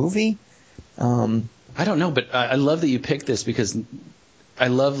first movie? I don't know, but I love that you picked this because I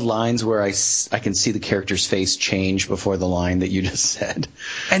love lines where I can see the character's face change before the line that you just said.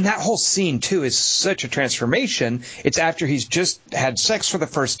 And that whole scene, too, is such a transformation. It's after he's just had sex for the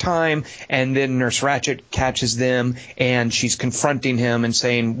first time, and then Nurse Ratched catches them, and she's confronting him and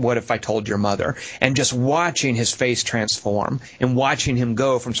saying, "What if I told your mother?" And just watching his face transform and watching him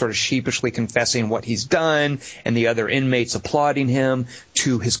go from sort of sheepishly confessing what he's done and the other inmates applauding him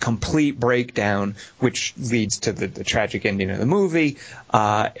to his complete breakdown, which leads to the tragic ending of the movie.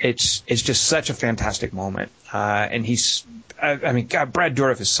 It's just such a fantastic moment. And God, Brad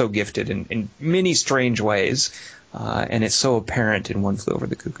Dourif is so gifted in many strange ways. And it's so apparent in One Flew Over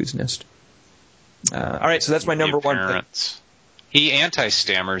the Cuckoo's Nest. All right, so that's my number one pick. He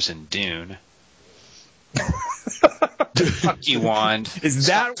anti-stammers in Dune. Fuck you, Wand. Is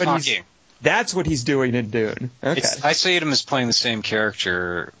that Stop what talking. That's what he's doing in Dune. Okay. I see him as playing the same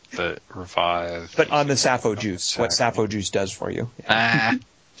character, but revived. But on the Sappho juice, what Sappho juice does for you. I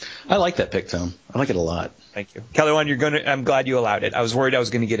like that pick, Tom. I like it a lot. Thank you. Kelly Wand, I'm glad you allowed it. I was worried I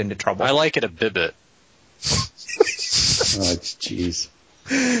was going to get into trouble. I like it a Bibbit. Oh, jeez.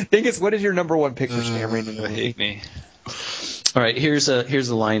 Dingus, what is your number one pick for stammering in the movie? Hate me. All right, here's the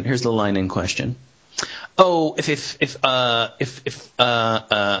line. Here's the line in question. Oh, if I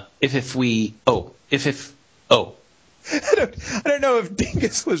don't know if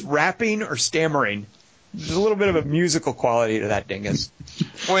Dingus was rapping or stammering. There's a little bit of a musical quality to that, Dingus.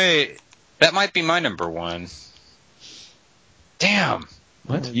 Wait, that might be my number one. Damn.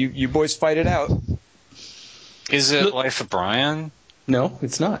 What? You boys fight it out. Is it Life of Brian? No,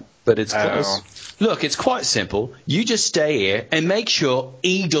 it's not. But it's close. Look, it's quite simple. You just stay here and make sure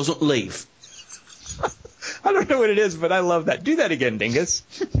he doesn't leave. I don't know what it is, but I love that. Do that again, Dingus.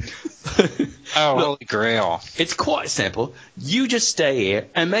 Holy Grail. It's quite simple. You just stay here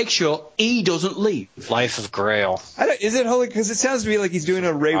and make sure he doesn't leave. Life of Grail. Is it holy? Because it sounds to me like he's doing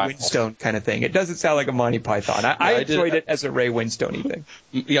a Ray Winstone kind of thing. It doesn't sound like a Monty Python. I enjoyed it as a Ray Winstone-y thing.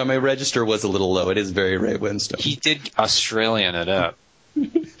 Yeah, my register was a little low. It is very Ray Winstone. He did Australian it up.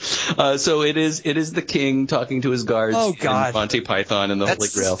 So it is the king talking to his guards in Monty Python and the Holy Grail.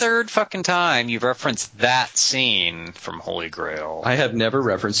 That's the third fucking time you've referenced that scene from Holy Grail. I have never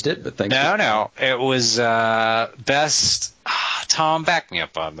referenced it, but thank you. No. It was best... Tom, back me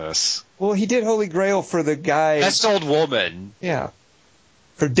up on this. Well, he did Holy Grail for the guy... Best old woman. Yeah.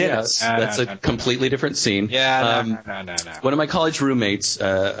 For Dennis. Yeah, that's a completely different scene. Yeah, no. One of my college roommates,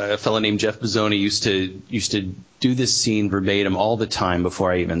 a fellow named Jeff Bozzoni, used to do this scene verbatim all the time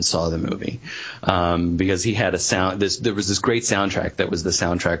before I even saw the movie, because he had there was this great soundtrack that was the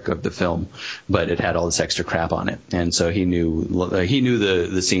soundtrack of the film, but it had all this extra crap on it, and so he knew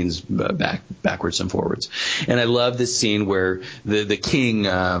the scenes backwards and forwards. And I love this scene where the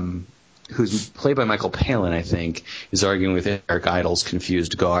king, who's played by Michael Palin, I think, is arguing with Eric Idle's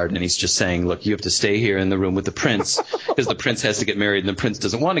confused guard, and he's just saying, look, you have to stay here in the room with the prince, because the prince has to get married, and the prince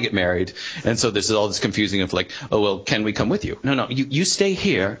doesn't want to get married. And so there's all this confusing of like, oh, well, can we come with you? No, you stay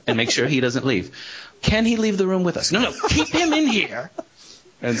here and make sure he doesn't leave. Can he leave the room with us? No, keep him in here.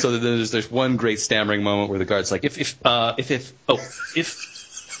 And so there's one great stammering moment where the guard's like, if.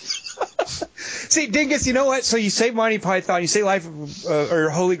 See, Dingus, you know what? So you say Monty Python, you say Life or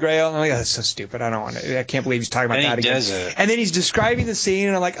Holy Grail, and I'm like, oh, that's so stupid. I can't believe he's talking about that again. And then he's describing the scene,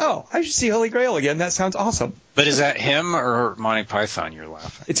 and I'm like, oh, I should see Holy Grail again. That sounds awesome. But is that him or Monty Python you're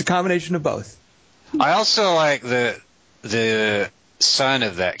laughing? It's a combination of both. I also like the son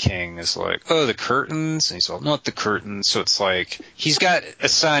of that king is like, oh, the curtains? And he's like, not the curtains. So it's like, he's got a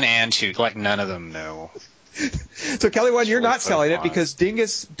son and two, like none of them know. So, Kelly Wand, you're not selling it because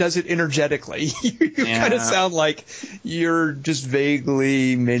Dingus does it energetically. You kind of sound like you're just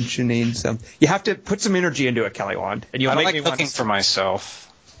vaguely mentioning something. You have to put some energy into it, Kelly Wand. And you'll I make like me looking for myself.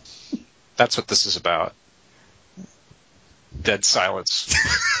 That's what this is about. Dead silence.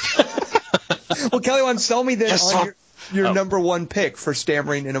 Well, Kelly Wand, sell me then on your number one pick for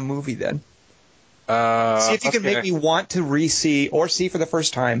stammering in a movie then. See if you can make me want to re-see or see for the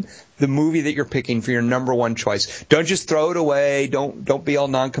first time the movie that you're picking for your number one choice. Don't just throw it away. Don't be all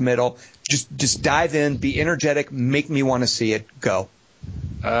non-committal. Just dive in, be energetic, make me want to see it. Go.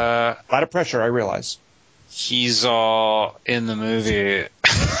 A lot of pressure, I realize. He's all in the movie.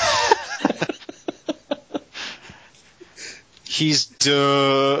 He's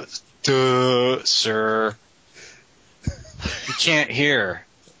sir. You can't hear.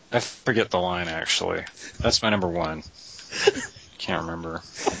 I forget the line, actually. That's my number one. Can't remember.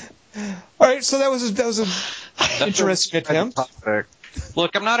 All right, so that was an interesting attempt.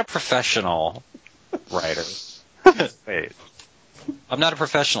 Look, I'm not a professional writer. Wait. I'm not a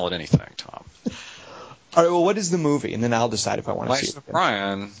professional at anything, Tom. All right, well, what is the movie? And then I'll decide if I want to see it. Life of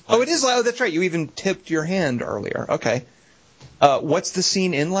Brian. Oh, it is. Oh, that's right. You even tipped your hand earlier. Okay. What's the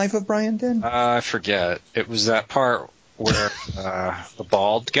scene in Life of Brian, then? I forget. It was that part where the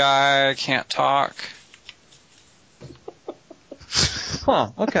bald guy can't talk.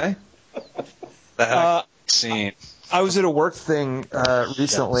 Huh, okay. That scene. I was at a work thing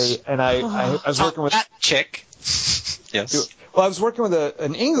recently, and I was working with that chick. Yes. Well, I was working with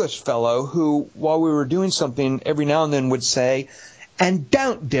an English fellow who, while we were doing something, every now and then would say, "And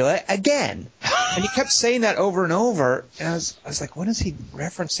don't do it again." And he kept saying that over and over. And I was like, what is he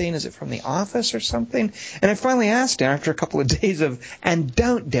referencing? Is it from The Office or something? And I finally asked him after a couple of days of, "And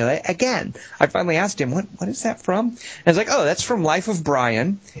don't do it again." I finally asked him, what is that from? And I was like, oh, that's from Life of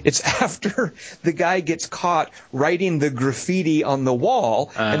Brian. It's after the guy gets caught writing the graffiti on the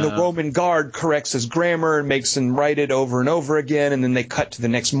wall, and the Roman guard corrects his grammar and makes him write it over and over again. And then they cut to the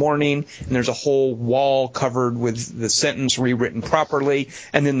next morning, and there's a whole wall covered with the sentence rewritten properly.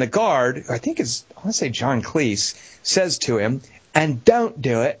 And then the guard, I want to say John Cleese, says to him, "And don't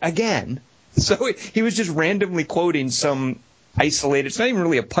do it again." So he was just randomly quoting some isolated, it's not even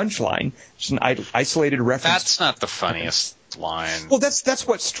really a punchline, just an isolated reference. That's not the funniest line. Well, that's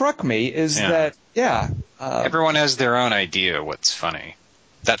what struck me, is that, everyone has their own idea what's funny.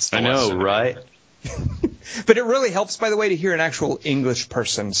 That's the I know, lesson. right? But it really helps, by the way, to hear an actual English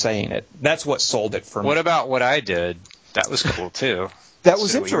person saying it. That's what sold it for me. What about what I did? That was cool, too. That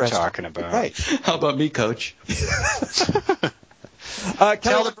was What you interesting. were talking about. Right. How about me, Coach?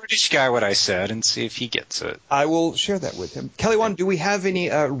 Tell the British guy what I said and see if he gets it. I will share that with him. Kelly Wan, do we have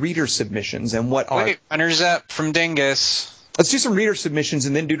any reader submissions, and what are... Wait, runners up from Dingus. Let's do some reader submissions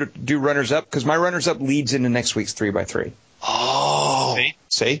and then do runners up, because my runners up leads into next week's 3x3. Oh.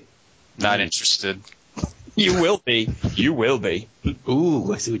 See? Not interested. You will be. You will be.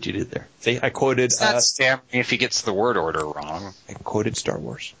 Ooh, I see what you did there. See, I quoted... It's not stammering if he gets the word order wrong. I quoted Star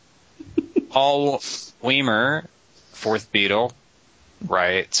Wars. Paul Weimer, Fourth Beatle,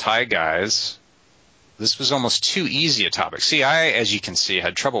 writes, "Hi, guys. This was almost too easy a topic." See, I, as you can see,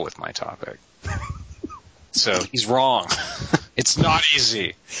 had trouble with my topic. So he's wrong. It's not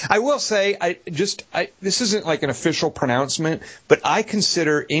easy. I will say, this isn't like an official pronouncement, but I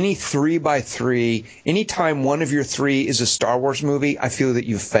consider any 3x3, anytime one of your three is a Star Wars movie, I feel that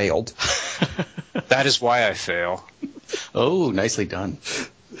you've failed. That is why I fail. Oh, nicely done.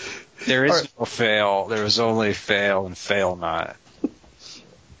 There is no fail. There is only fail and fail not.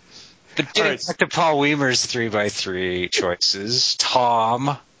 But getting back to Paul Weimer's 3x3 choices,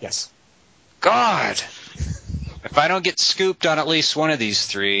 Tom. Yes. God. If I don't get scooped on at least one of these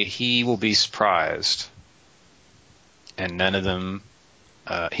three, he will be surprised. And none of them...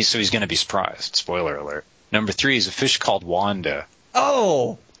 he's going to be surprised. Spoiler alert. Number 3 is A Fish Called Wanda.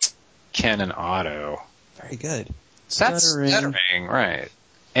 Oh! Ken and Otto. Very good. That's stuttering, right.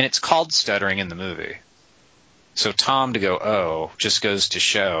 And it's called stuttering in the movie. So Tom to go, oh, just goes to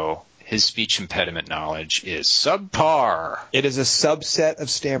show his speech impediment knowledge is subpar. It is a subset of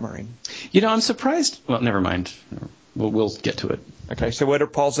stammering. You know, I'm surprised. Well, never mind. We'll get to it. Okay, so what are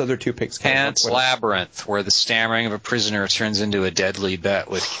Paul's other two picks? Pan's Labyrinth, where the stammering of a prisoner turns into a deadly bet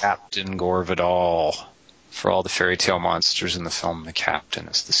with Captain Gore Vidal. For all the fairy tale monsters in the film, the captain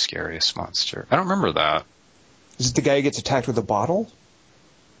is the scariest monster. I don't remember that. Is it the guy who gets attacked with a bottle?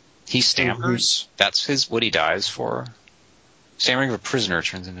 He stammers? That's what he dies for? Stammering of a prisoner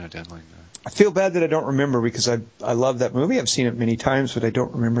turns into a deadly bet. I feel bad that I don't remember, because I love that movie. I've seen it many times, but I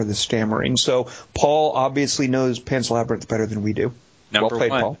don't remember the stammering. So Paul obviously knows Pan's Labyrinth better than we do. Number well played,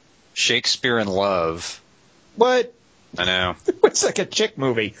 1, Paul. Shakespeare in Love. What? I know. It's like a chick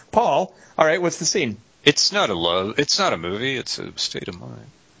movie. Paul, all right, what's the scene? It's not a movie, it's a state of mind.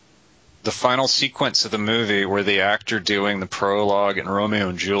 The final sequence of the movie where the actor doing the prologue in Romeo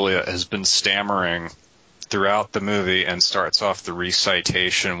and Juliet has been stammering throughout the movie and starts off the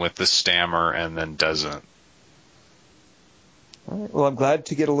recitation with the stammer and then doesn't. All right. Well, I'm glad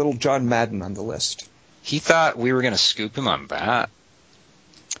to get a little John Madden on the list. He thought we were going to scoop him on that.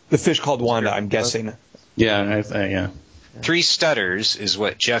 The Fish Called Wanda, I'm guessing. Yeah, yeah. 3 stutters is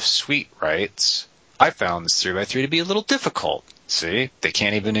what Jeff Sweet writes. I found this 3x3 to be a little difficult. See, they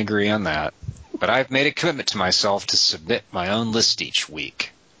can't even agree on that. But I've made a commitment to myself to submit my own list each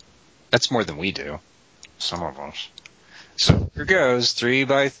week. That's more than we do. Some of us. So here goes.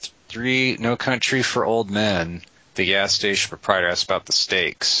 3x3, No Country for Old Men. The gas station proprietor asked about the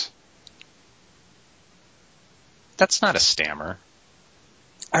steaks. That's not a stammer.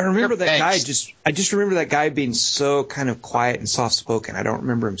 I remember They're that guy banks. I just remember that guy being so kind of quiet and soft-spoken. I don't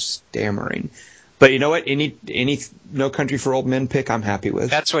remember him stammering. But you know what? Any No Country for Old Men pick, I'm happy with.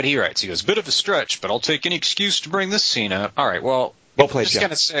 That's what he writes. He goes, bit of a stretch, but I'll take any excuse to bring this scene up. All right, well Played, just Jeff. going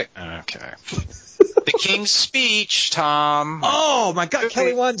to say, okay. The King's Speech, Tom. Oh my God!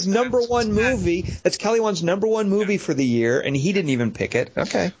 Kelly Wand's number one movie. That's Kelly Wand's number one movie for the year, and he didn't even pick it.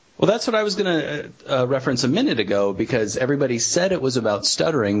 Okay. Well, that's what I was going to reference a minute ago, because everybody said it was about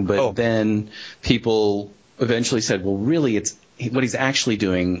stuttering, but then people eventually said, well, really, what he's actually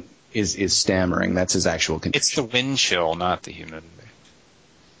doing is stammering. That's his actual condition. It's the wind chill, not the humidity.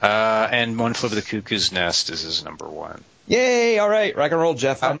 And One Flew Over the Cuckoo's Nest is his number one. Yay! All right, rock and roll,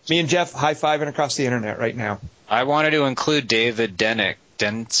 Jeff. Me and Jeff high-fiving across the internet right now. I wanted to include David Denkix.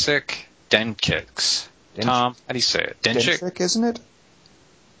 Tom, how do you say it? Denchik, isn't it?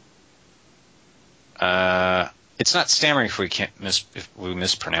 It's not stammering if we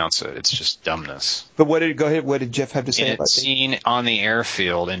mispronounce it. It's just dumbness. But go ahead. What did Jeff have to say about it? Seen on the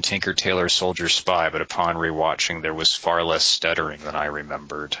airfield in Tinker Tailor Soldier Spy, but upon rewatching, there was far less stuttering than I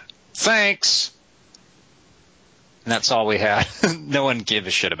remembered. Thanks. And that's all we had. No one gave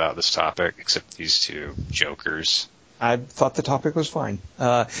a shit about this topic except these two jokers. I thought the topic was fine.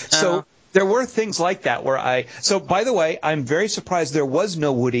 So there were things like that where So by the way, I'm very surprised there was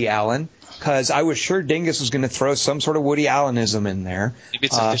no Woody Allen, because I was sure Dingus was going to throw some sort of Woody Allenism in there. Maybe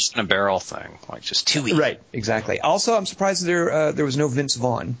it's a fish in a barrel thing, like just too easy. Right, exactly. Also, I'm surprised there was no Vince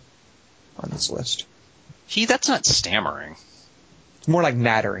Vaughn on this list. That's not stammering. It's more like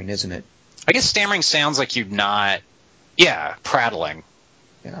nattering, isn't it? I guess stammering sounds like you're not, prattling.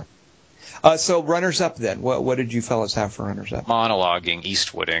 Yeah. So runners-up then. What did you fellas have for runners-up? Monologuing,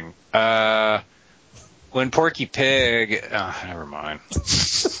 Eastwooding. When Porky Pig... never mind.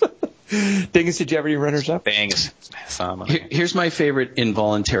 Dingus, did you have any runners-up? Bang his thumb. Here's my favorite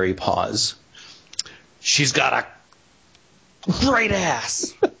involuntary pause. She's got a great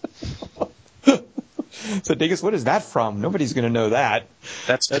ass. So, Dingus, what is that from? Nobody's going to know that.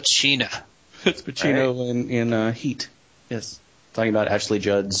 That's Pacino. That's Pacino in Heat. Yes. Talking about Ashley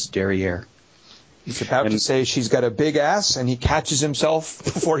Judd's derriere. He's about to say she's got a big ass, and he catches himself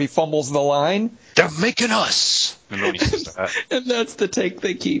before he fumbles the line. They're making us. And that's the take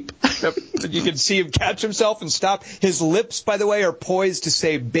they keep. Yep. You can see him catch himself and stop. His lips, by the way, are poised to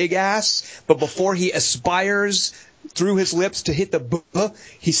say big ass, but before he aspires through his lips to hit the b,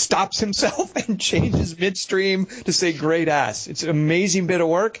 he stops himself and changes midstream to say great ass. It's an amazing bit of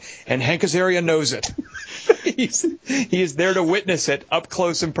work, and Hank Azaria knows it. He is there to witness it up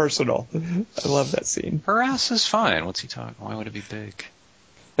close and personal. I love that scene. Her ass is fine. What's he talking? Why would it be big?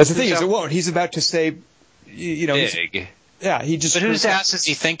 That's the thing, is it won't. He's about to say, big. Yeah, he just. But whose ass is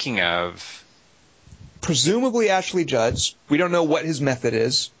he thinking of? Presumably Ashley Judd's. We don't know what his method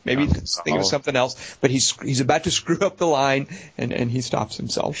is. Maybe he's thinking of something else. But he's about to screw up the line, and he stops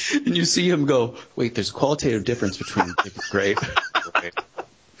himself. And you see him go, wait, there's a qualitative difference between big and great.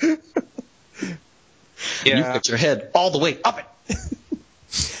 Yeah. You put your head all the way up it.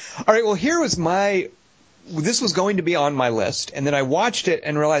 All right, well, this was going to be on my list, and then I watched it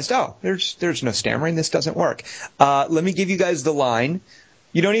and realized, there's no stammering. This doesn't work. Let me give you guys the line.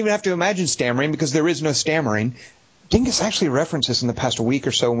 You don't even have to imagine stammering because there is no stammering. Dingus actually referenced this in the past week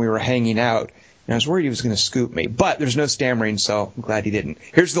or so when we were hanging out, and I was worried he was going to scoop me. But there's no stammering, so I'm glad he didn't.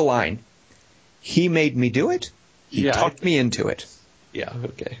 Here's the line. He made me do it. He talked me into it. Yeah,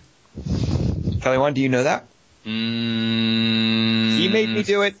 okay. Kelly Wand, do you know that? He made me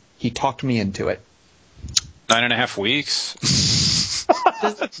do it. He talked me into it. 9.5 weeks.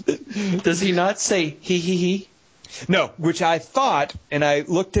 Does he not say he? No, which I thought, and I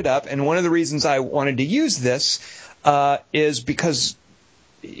looked it up, and one of the reasons I wanted to use this is because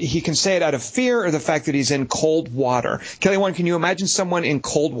he can say it out of fear or the fact that he's in cold water. Kelly Wand, can you imagine someone in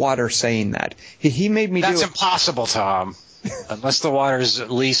cold water saying that? He made me do it. That's impossible, Tom. Unless the water's at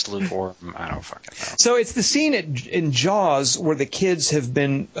least lukewarm. I don't fucking know. So it's the scene in Jaws where the kids have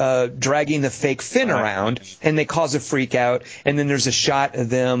been dragging the fake fin around, and they cause a freak out, and then there's a shot of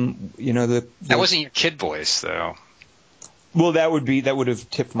them, That wasn't your kid voice, though. Well, that would have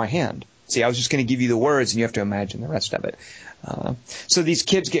tipped my hand. See, I was just going to give you the words, and you have to imagine the rest of it. So these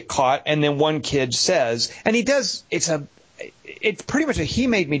kids get caught, and then one kid says, and he does. It's pretty much he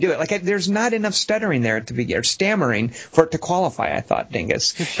made me do it. Like there's not enough stuttering there to be or stammering for it to qualify. I thought,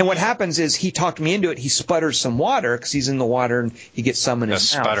 Dingus. And what happens is he talked me into it. He sputters some water because he's in the water and he gets some in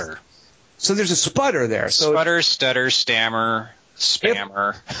his mouth. Sputter. So there's a sputter there. So sputter, stutter, stammer,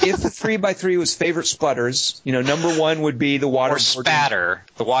 spammer. If the 3x3 was favorite sputters, number one would be the water. Or spatter.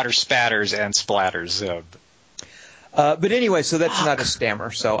 The water spatters and splatters. But anyway, so that's not a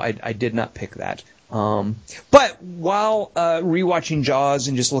stammer. So I did not pick that. But while rewatching Jaws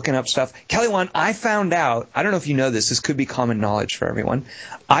and just looking up stuff, Kelly Wand, I found out, I don't know if you know this could be common knowledge for everyone,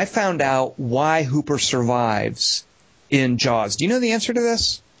 I found out why Hooper survives in Jaws. Do you know the answer to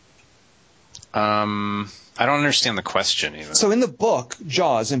this? I don't understand the question even. So in the book,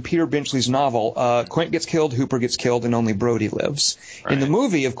 Jaws, in Peter Benchley's novel, Quint gets killed, Hooper gets killed, and only Brody lives. Right. In the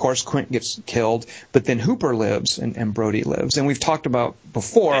movie, of course, Quint gets killed, but then Hooper lives and Brody lives. And we've talked about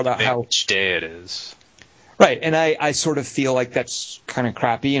before about how... Which day it is. Right, and I sort of feel like that's kind of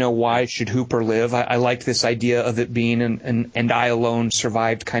crappy. Why should Hooper live? I like this idea of it being an and I alone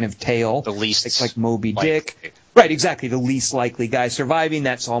survived kind of tale. The least it's like Moby likely. Dick. Right, exactly. The least likely guy surviving.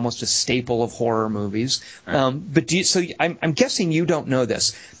 That's almost a staple of horror movies. Right. But I'm guessing you don't know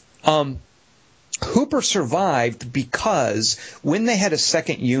this. Hooper survived because when they had a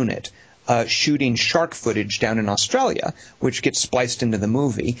second unit shooting shark footage down in Australia, which gets spliced into the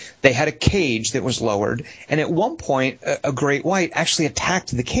movie, they had a cage that was lowered, and at one point a great white actually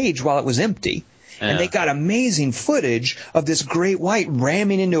attacked the cage while it was empty. And they got amazing footage of this great white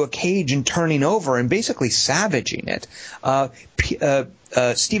ramming into a cage and turning over and basically savaging it.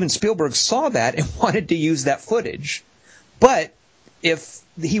 Steven Spielberg saw that and wanted to use that footage. But if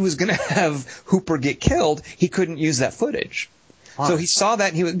he was going to have Hooper get killed, he couldn't use that footage. Why? So he saw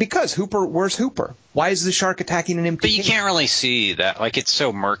that and because Hooper, where's Hooper? Why is the shark attacking an empty cage? But you can't really see that. Like, it's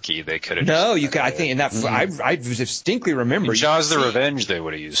so murky, they could have. No, you can. I think, and that I distinctly remember. In Jaws: The Revenge, they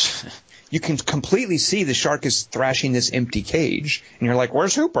would have used. You can completely see the shark is thrashing this empty cage, and you're like,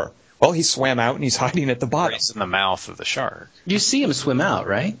 "Where's Hooper?" Well, he swam out and he's hiding at the bottom. He's in the mouth of the shark. You see him swim out,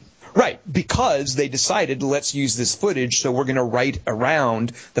 right? Right, because they decided, let's use this footage, so we're going to write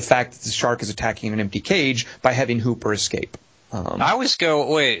around the fact that the shark is attacking an empty cage by having Hooper escape. I always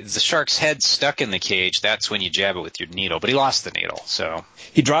go, wait, the shark's head's stuck in the cage. That's when you jab it with your needle. But he lost the needle, so.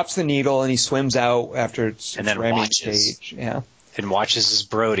 He drops the needle and he swims out after it's ramming the cage. Yeah. And watches as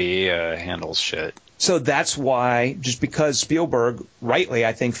Brody handles shit. So that's why, just because Spielberg, rightly,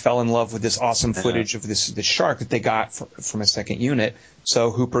 I think, fell in love with this awesome footage of this shark that they got from a second unit, so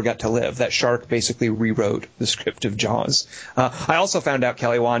Hooper got to live. That shark basically rewrote the script of Jaws. I also found out,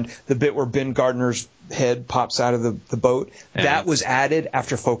 Kelly Wand, the bit where Ben Gardner's head pops out of the boat, that was added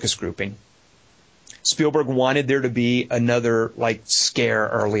after focus grouping. Spielberg wanted there to be another scare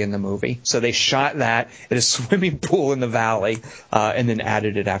early in the movie, so they shot that at a swimming pool in the valley, and then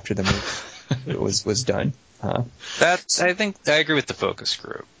added it after the movie was done. I think I agree with the focus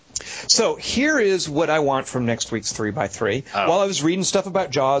group. So here is what I want from next week's 3x3. While I was reading stuff about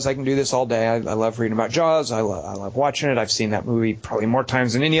Jaws, I can do this all day. I love reading about Jaws. I love watching it. I've seen that movie probably more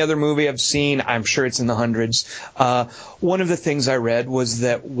times than any other movie I've seen. I'm sure it's in the hundreds. One of the things I read was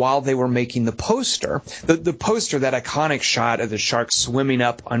that while they were making the poster, the poster, that iconic shot of the shark swimming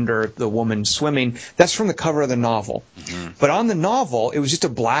up under the woman swimming, that's from the cover of the novel. Mm-hmm. But on the novel, it was just a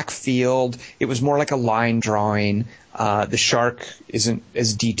black field. It was more like a line drawing. The shark isn't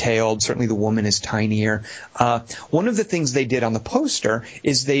as detailed. Certainly the woman is tinier. One of the things they did on the poster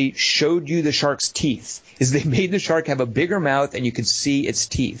is they showed you the shark's teeth. They made the shark have a bigger mouth and you could see its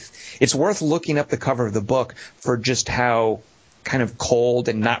teeth. It's worth looking up the cover of the book for just how kind of cold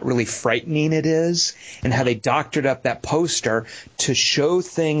and not really frightening it is, and how they doctored up that poster to show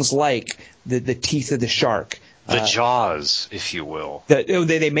things like the teeth of the shark. The jaws, if you will.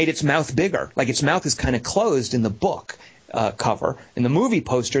 They made its mouth bigger. Like its mouth is kind of closed in the book cover. In the movie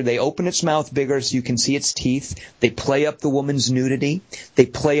poster, they open its mouth bigger so you can see its teeth. They play up the woman's nudity. They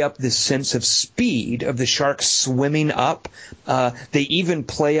play up this sense of speed of the shark swimming up. They even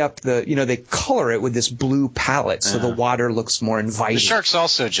play up they color it with this blue palette so the water looks more inviting. The shark's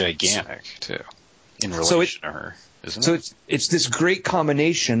also gigantic, too, in relation to her. isn't So it? it's this great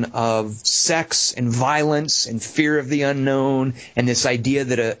combination of sex and violence and fear of the unknown and this idea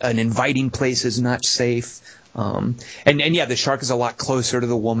that an inviting place is not safe. And yeah, the shark is a lot closer to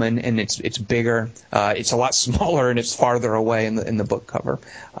the woman, and it's bigger. It's a lot smaller, and it's farther away in the book cover.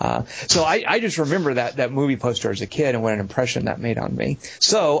 So I just remember that movie poster as a kid and what an impression that made on me.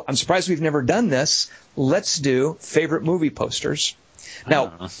 So I'm surprised we've never done this. Let's do favorite movie posters.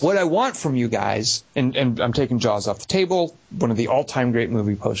 Now, what I want from you guys, and I'm taking Jaws off the table, one of the all-time great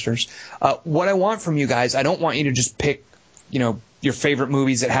movie posters. What I want from you guys, I don't want you to just pick, your favorite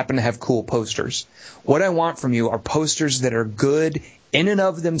movies that happen to have cool posters. What I want from you are posters that are good in and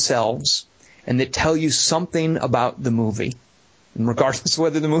of themselves and that tell you something about the movie, regardless of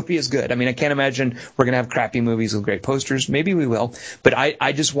whether the movie is good. I mean, I can't imagine we're going to have crappy movies with great posters. Maybe we will. But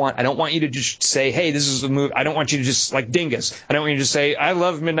I don't want you to just say, hey, this is a movie. I don't want you to just, like Dingus, I don't want you to just say, I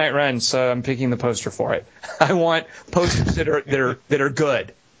love Midnight Run, so I'm picking the poster for it. I want posters that are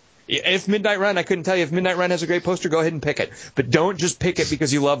good. If Midnight Run, I couldn't tell you if Midnight Run has a great poster, go ahead and pick it. But don't just pick it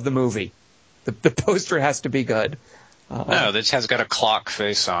because you love the movie. The poster has to be good. No, this has got a clock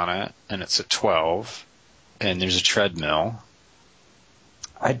face on it, and it's at 12, and there's a treadmill.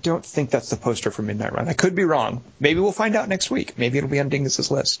 I don't think that's the poster for Midnight Run. I could be wrong. Maybe we'll find out next week. Maybe it'll be on Dingus's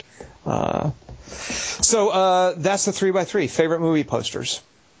list. So that's the 3x3 favorite movie posters.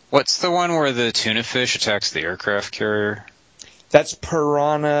 What's the one where the tuna fish attacks the aircraft carrier? That's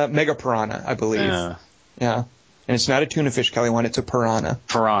Piranha, Mega Piranha, I believe. Yeah. Yeah. And it's not a tuna fish, Kelly One. It's a piranha.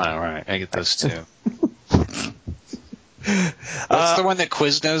 Piranha, right. I get those two. What's the one that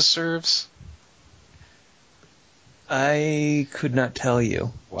Quiznos serves? I could not tell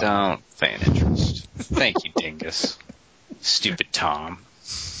you. Wow. Don't feign interest. Thank you, Dingus. Stupid Tom.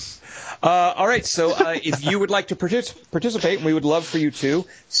 All right, so if you would like to participate, and we would love for you to,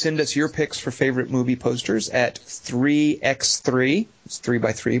 send us your picks for favorite movie posters at 3x3, it's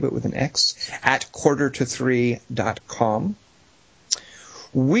 3x3 but with an X, at quarterto3.com.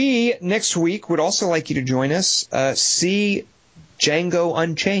 We, next week, would also like you to join us, see Django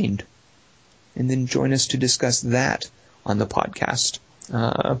Unchained, and then join us to discuss that on the podcast.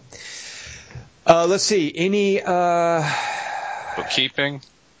 Let's see, any... bookkeeping?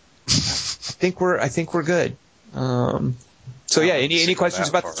 I think we're good. So yeah, any questions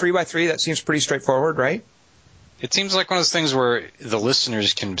about the 3x3? That seems pretty straightforward, right? It seems like one of those things where the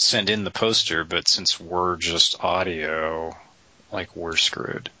listeners can send in the poster, but since we're just audio, like we're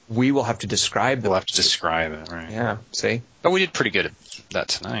screwed. We will have to describe We'll have to describe it, right? Yeah, see? But we did pretty good at that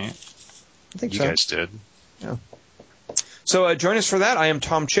tonight. I think you so. guys did. Yeah. So join us for that. I am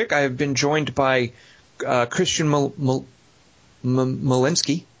Tom Chick. I have been joined by Christian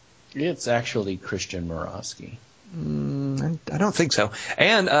Malinsky. It's actually Christian Murawski. I don't think so.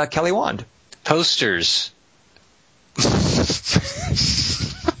 And Kelly Wand. Posters.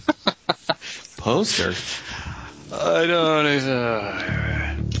 Poster? I don't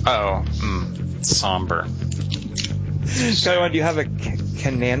even... somber. Kelly Wand, do you have a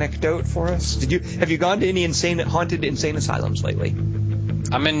cananecdote for us? Have you gone to any haunted insane asylums lately?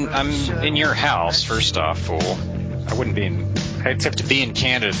 I'm in your house, first off, fool. I'd have to be in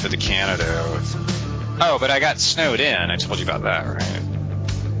Canada for the Canada. Oh, but I got snowed in. I told you about that, right?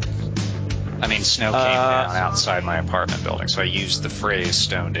 I mean, snow came down outside my apartment building, so I used the phrase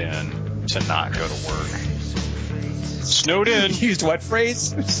stoned in to not go to work. Snowed in. You used what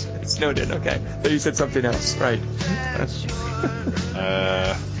phrase? Snowed in, okay. But you said something else, right.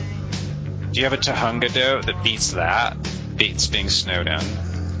 Do you have a Tahunga dote that beats that? Beats being snowed in.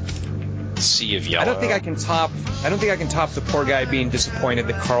 Sea of Yellow. I don't think I can top the poor guy being disappointed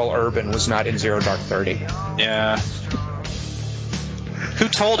that Carl Urban was not in Zero Dark 30. Yeah. Who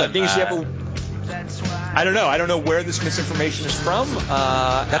told him that? I don't know. I don't know where this misinformation is from.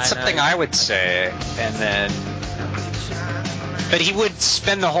 That's something I would say, and then... But he would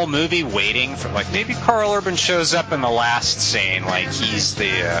spend the whole movie waiting for, like, maybe Carl Urban shows up in the last scene, like he's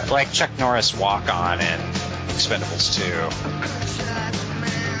the, like Chuck Norris walk-on in Expendables 2.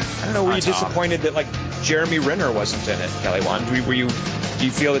 I don't know, were you disappointed that, like, Jeremy Renner wasn't in it, Kelly Wand? Do you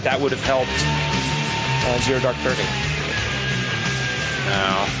feel that would have helped Zero Dark 30?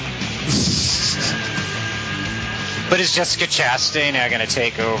 No. But is Jessica Chastain now going to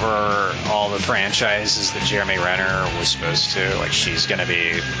take over all the franchises that Jeremy Renner was supposed to? Like, she's going to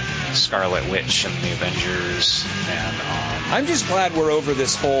be Scarlet Witch in the Avengers. And I'm just glad we're over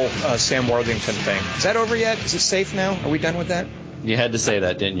this whole Sam Worthington thing. Is that over yet? Is it safe now? Are we done with that? You had to say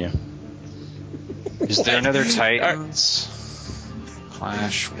that, didn't you? Is there another Titans?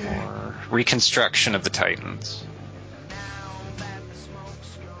 Clash War. Reconstruction of the Titans.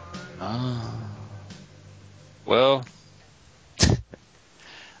 Well,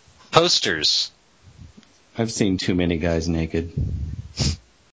 posters. I've seen too many guys naked.